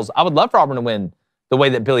propels. I would love for Auburn to win the way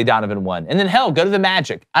that Billy Donovan won. And then, hell, go to the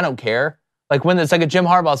Magic. I don't care. Like, when it's like a Jim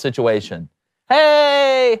Harbaugh situation.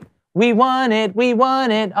 Hey, We won it. We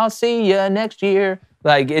won it. I'll see you next year.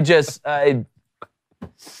 Like, it just,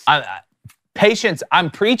 patience. I'm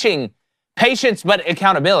preaching patience, but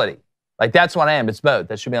accountability. Like, that's what I am. It's both.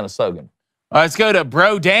 That should be on a slogan. All right, let's go to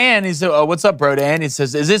Bro Dan. He said, what's up, Bro Dan? He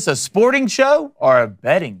says, is this a sporting show or a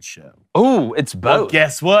betting show? Ooh, it's both. Well,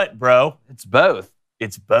 guess what, bro? It's both.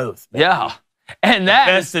 It's both. Baby. Yeah. And that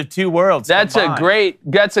best of two worlds. That's combined. a great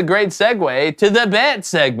segue to the bet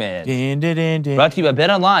segment. Brought to you by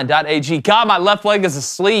betonline.ag. God, my left leg is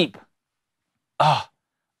asleep.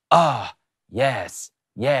 Yes.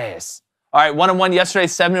 All right, 1-1 yesterday,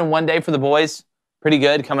 7-1 day for the boys. Pretty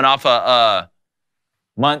good, coming off a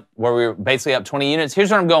month where we were basically up 20 units.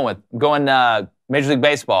 Here's what I'm going with. I'm going Major League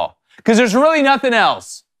Baseball because there's really nothing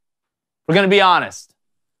else. We're going to be honest.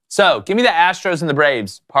 So give me the Astros and the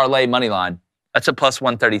Braves parlay money line. That's a plus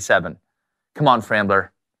 137. Come on,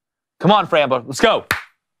 Frambler. Let's go. And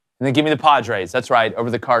then give me the Padres. That's right, over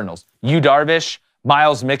the Cardinals. Yu Darvish,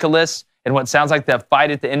 Miles Mikolas, and what sounds like the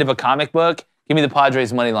fight at the end of a comic book. Give me the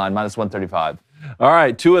Padres money line, minus 135. All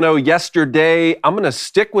right, 2-0 yesterday. I'm going to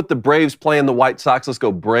stick with the Braves playing the White Sox. Let's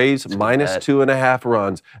go Braves minus 2.5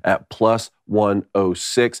 runs at plus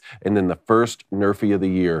 106. And then the first Nerfy of the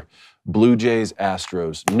year, Blue Jays,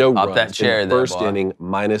 Astros. No runs that chair in the first inning,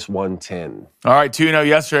 minus 110. All right, 2-0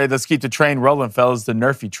 yesterday. Let's keep the train rolling, fellas. The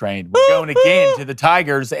Nerfy train. We're going again to the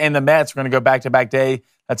Tigers and the Mets. We're going to go back-to-back day.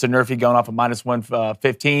 That's a Nerfy going off at minus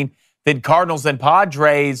 115. Then Cardinals and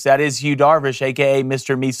Padres, that is Yu Darvish, a.k.a.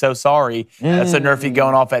 Mr. Me So Sorry. That's a Nerfy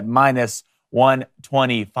going off at minus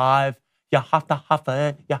 125. You have to huff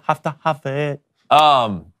it.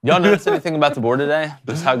 Y'all notice anything about the board today?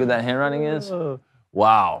 Just how good that handwriting is?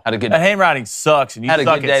 Wow. Had a good day. Handwriting sucks, and you had a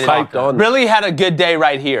good day on. Really had a good day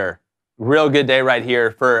right here. Real good day right here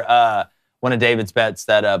for one of David's bets,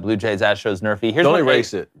 that Blue Jays, Astros, Nerfy. Don't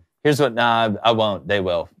erase it. Here's what, I won't. They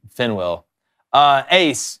will. Finn will.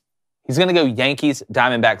 Ace. He's going to go Yankees,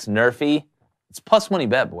 Diamondbacks, Nerfy. It's plus money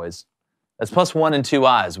bet, boys. That's plus 1 and 2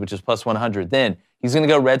 eyes, which is plus 100. Then he's going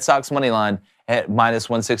to go Red Sox money line at minus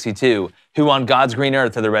 162. Who on God's green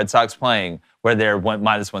earth are the Red Sox playing where they're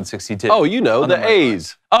minus 162? Oh, you know, the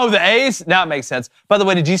A's. Oh, the A's? Now it makes sense. By the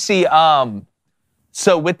way, did you see,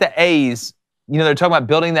 so with the A's, you know, they're talking about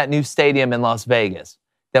building that new stadium in Las Vegas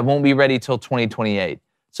that won't be ready till 2028.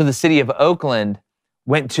 So the city of Oakland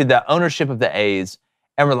went to the ownership of the A's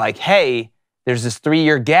and we're like, hey, there's this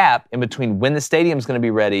 3-year gap in between when the stadium's going to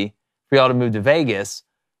be ready for y'all to move to Vegas.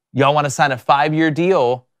 Y'all want to sign a 5-year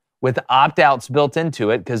deal with opt-outs built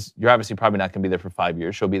into it because you're obviously probably not going to be there for 5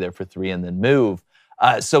 years. She'll be there for 3 and then move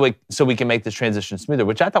so we can make this transition smoother,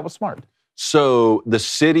 which I thought was smart. So the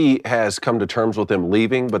city has come to terms with them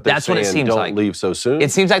leaving, but they're saying don't leave so soon? It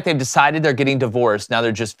seems like they've decided they're getting divorced. Now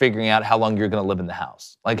they're just figuring out how long you're going to live in the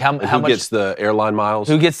house. Like how much gets the airline miles?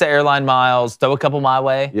 Who gets the airline miles? Throw a couple my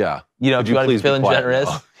way. Yeah. You know, if you want to be feeling generous.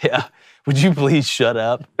 Yeah. Would you please shut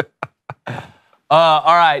up?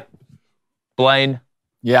 All right. Blaine.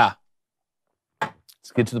 Yeah.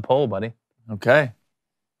 Let's get to the poll, buddy. Okay.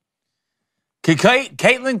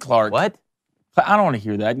 Caitlin Clark. What? I don't want to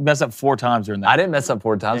hear that. You messed up 4 times during that. I didn't mess up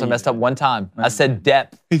 4 times. I messed up 1 time. I said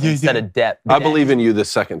depth instead of depth. I believe in you the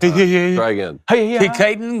second time. Try again.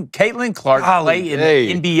 Caitlin Clark play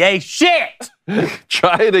in the NBA. Shit!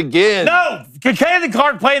 Try it again. No! Can Caitlin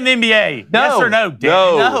Clark play in the NBA? No. Yes or no?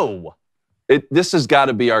 No. This has got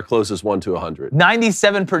to be our closest 1 to 100.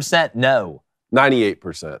 97% no.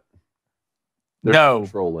 98%. There's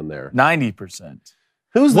control in there. 90%.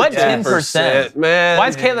 Who's what the 10%, man? Why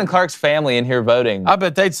is Caitlin Clark's family in here voting? I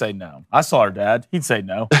bet they'd say no. I saw her dad. He'd say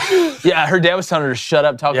no. Yeah, her dad was telling her to shut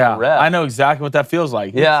up talking to rep. I know exactly what that feels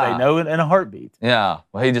like. He'd say no in a heartbeat. Yeah.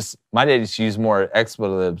 Well, my dad used to use more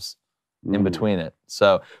expletives in between it.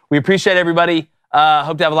 So we appreciate everybody.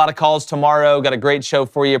 Hope to have a lot of calls tomorrow. Got a great show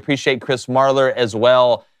for you. Appreciate Chris Marler as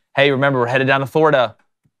well. Hey, remember, we're headed down to Florida.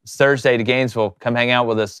 It's Thursday to Gainesville. Come hang out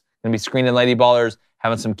with us. Going to be screening Lady Ballers,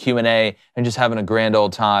 having some Q&A, and just having a grand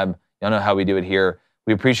old time. Y'all know how we do it here.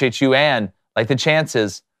 We appreciate you and like the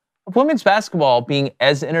chances of women's basketball being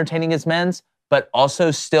as entertaining as men's, but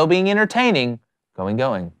also still being entertaining.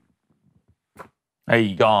 Going.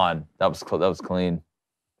 Hey, gone. That was clean.